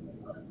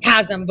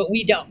 has them, but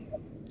we don't.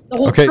 The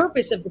whole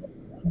purpose of this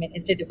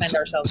is to defend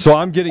ourselves. So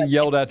I'm getting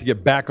yelled at to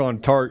get back on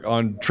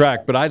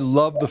track, but I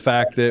love the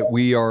fact that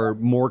we are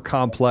more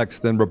complex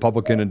than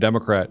Republican and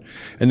Democrat,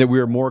 and that we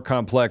are more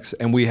complex,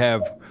 and we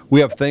have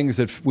things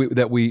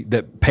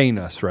that pain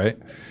us, right?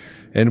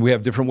 And we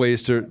have different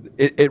ways to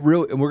it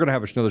really. And we're going to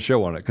have another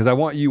show on it, because I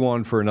want you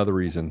on for another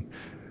reason,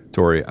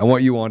 Tori. I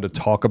want you on to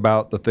talk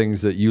about the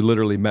things that you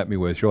literally met me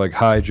with. You're like,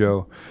 "Hi,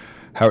 Joe.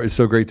 It's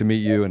so great to meet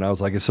you." And I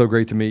was like, "It's so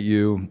great to meet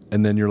you."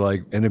 And then you're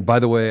like, "And then, by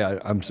the way,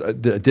 I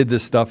did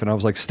this stuff." And I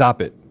was like,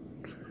 "Stop it."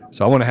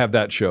 So I want to have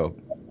that show.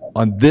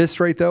 On this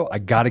right though, I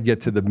got to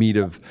get to the meat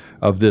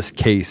of this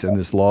case and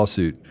this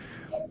lawsuit,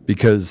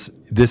 because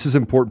this is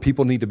important.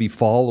 People need to be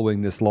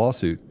following this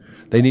lawsuit.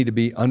 They need to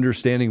be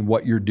understanding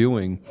what you're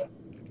doing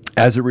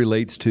as it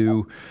relates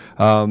to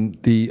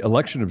the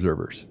election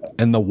observers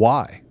and the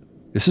why.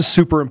 This is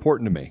super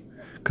important to me,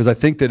 because I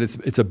think that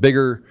it's a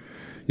bigger,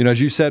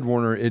 as you said,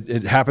 Warner,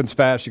 it happens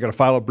fast. You got to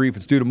file a brief.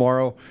 It's due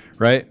tomorrow,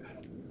 right?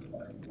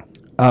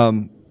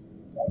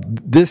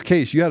 This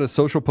case, you had a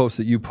social post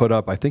that you put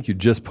up. I think you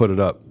just put it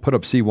up. Put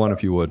up C1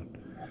 if you would.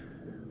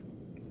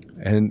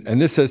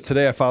 And this says,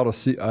 today I filed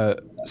a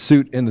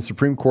suit in the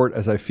Supreme Court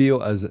as I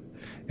feel as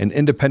an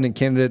independent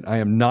candidate, I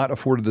am not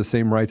afforded the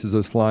same rights as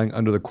those flying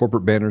under the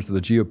corporate banners of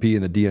the GOP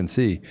and the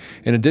DNC.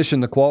 In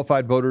addition, the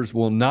qualified voters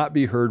will not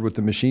be heard with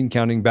the machine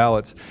counting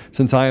ballots,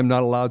 since I am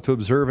not allowed to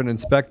observe and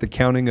inspect the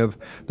counting of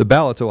the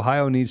ballots.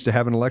 Ohio needs to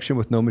have an election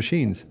with no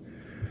machines.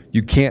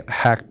 You can't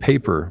hack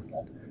paper.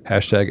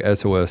 Hashtag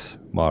SOS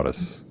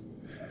Modus.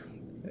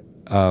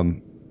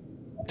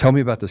 Tell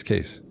me about this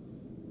case.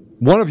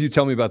 One of you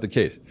tell me about the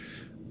case.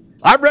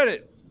 I read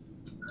it.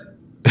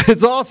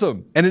 It's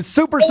awesome, and it's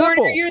super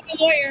simple. You're the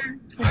lawyer.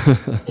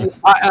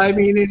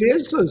 It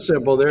is so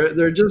simple.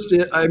 There just,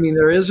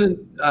 there isn't,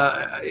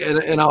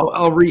 and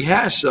I'll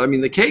rehash.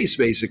 The case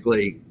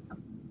basically,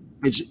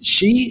 it's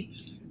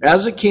she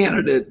as a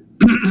candidate.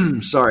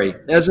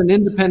 As an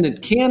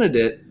independent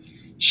candidate,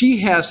 she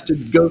has to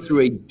go through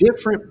a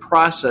different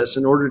process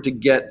in order to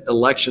get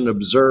election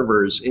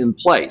observers in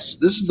place.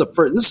 This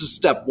is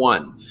step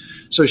one.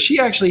 So she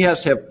actually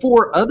has to have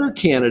 4 other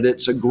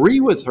candidates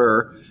agree with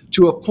her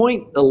to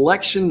appoint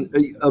election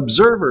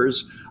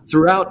observers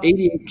throughout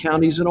 88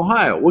 counties in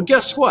Ohio. Well,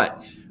 guess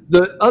what?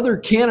 The other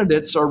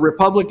candidates are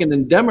Republican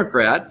and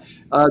Democrat.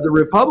 The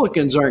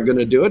Republicans aren't going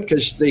to do it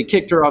because they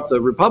kicked her off the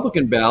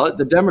Republican ballot.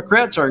 The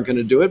Democrats aren't going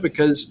to do it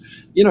because,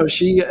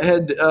 she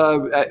had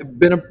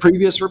been a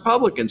previous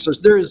Republican. So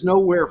there is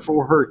nowhere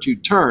for her to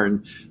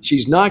turn.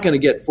 She's not going to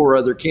get 4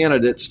 other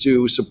candidates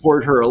to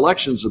support her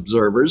elections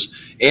observers.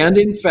 And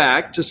in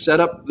fact, to set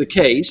up the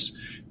case,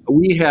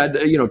 we had,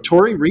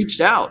 Tori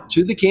reached out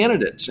to the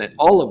candidates, and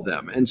all of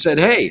them, and said,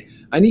 hey,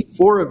 I need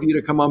 4 of you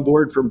to come on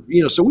board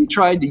so we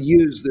tried to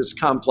use this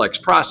complex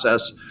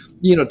process,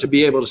 to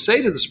be able to say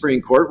to the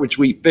Supreme Court, which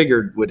we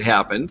figured would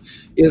happen,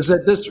 is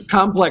that this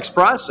complex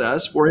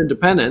process for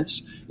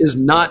independence is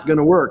not going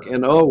to work.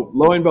 And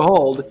lo and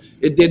behold,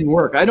 it didn't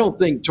work. I don't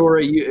think,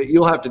 Tori,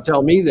 you'll have to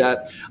tell me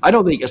that. I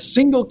don't think a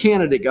single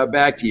candidate got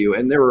back to you,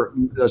 and there were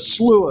a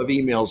slew of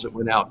emails that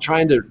went out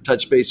trying to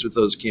touch base with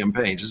those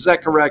campaigns. Is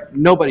that correct?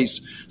 Nobody's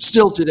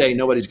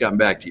gotten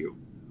back to you.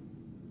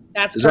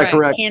 That's correct. Is that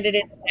correct?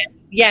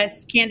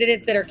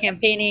 Candidates that are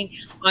campaigning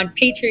on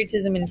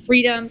patriotism and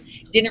freedom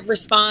didn't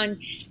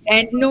respond,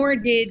 and nor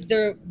did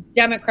the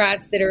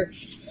Democrats that are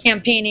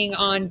campaigning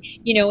on,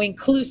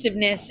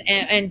 inclusiveness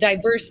and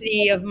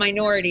diversity of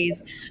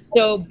minorities.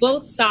 So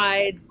both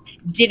sides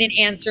didn't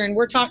answer, and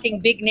we're talking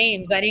big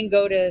names. I didn't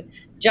go to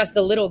just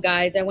the little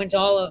guys. I went to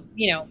all of,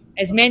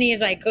 as many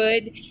as I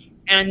could,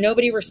 and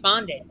nobody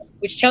responded,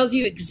 which tells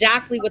you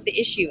exactly what the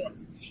issue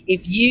is.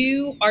 If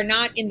you are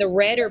not in the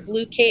red or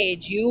blue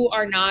cage, you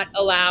are not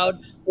allowed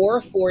or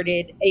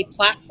afforded a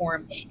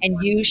platform,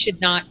 and you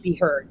should not be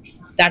heard.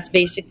 That's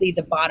basically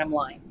the bottom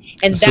line.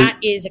 And that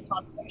is a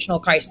constitutional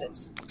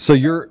crisis. So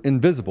you're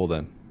invisible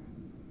then?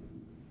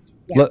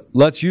 Yes.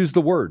 Let's use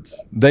the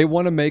words. They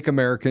want to make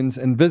Americans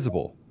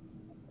invisible.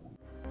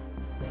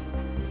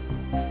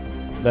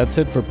 That's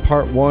it for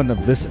part 1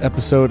 of this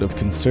episode of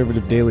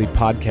Conservative Daily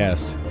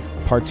Podcast.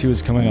 Part 2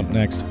 is coming up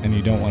next, and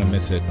you don't want to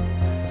miss it.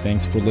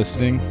 Thanks for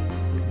listening.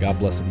 God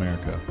bless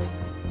America.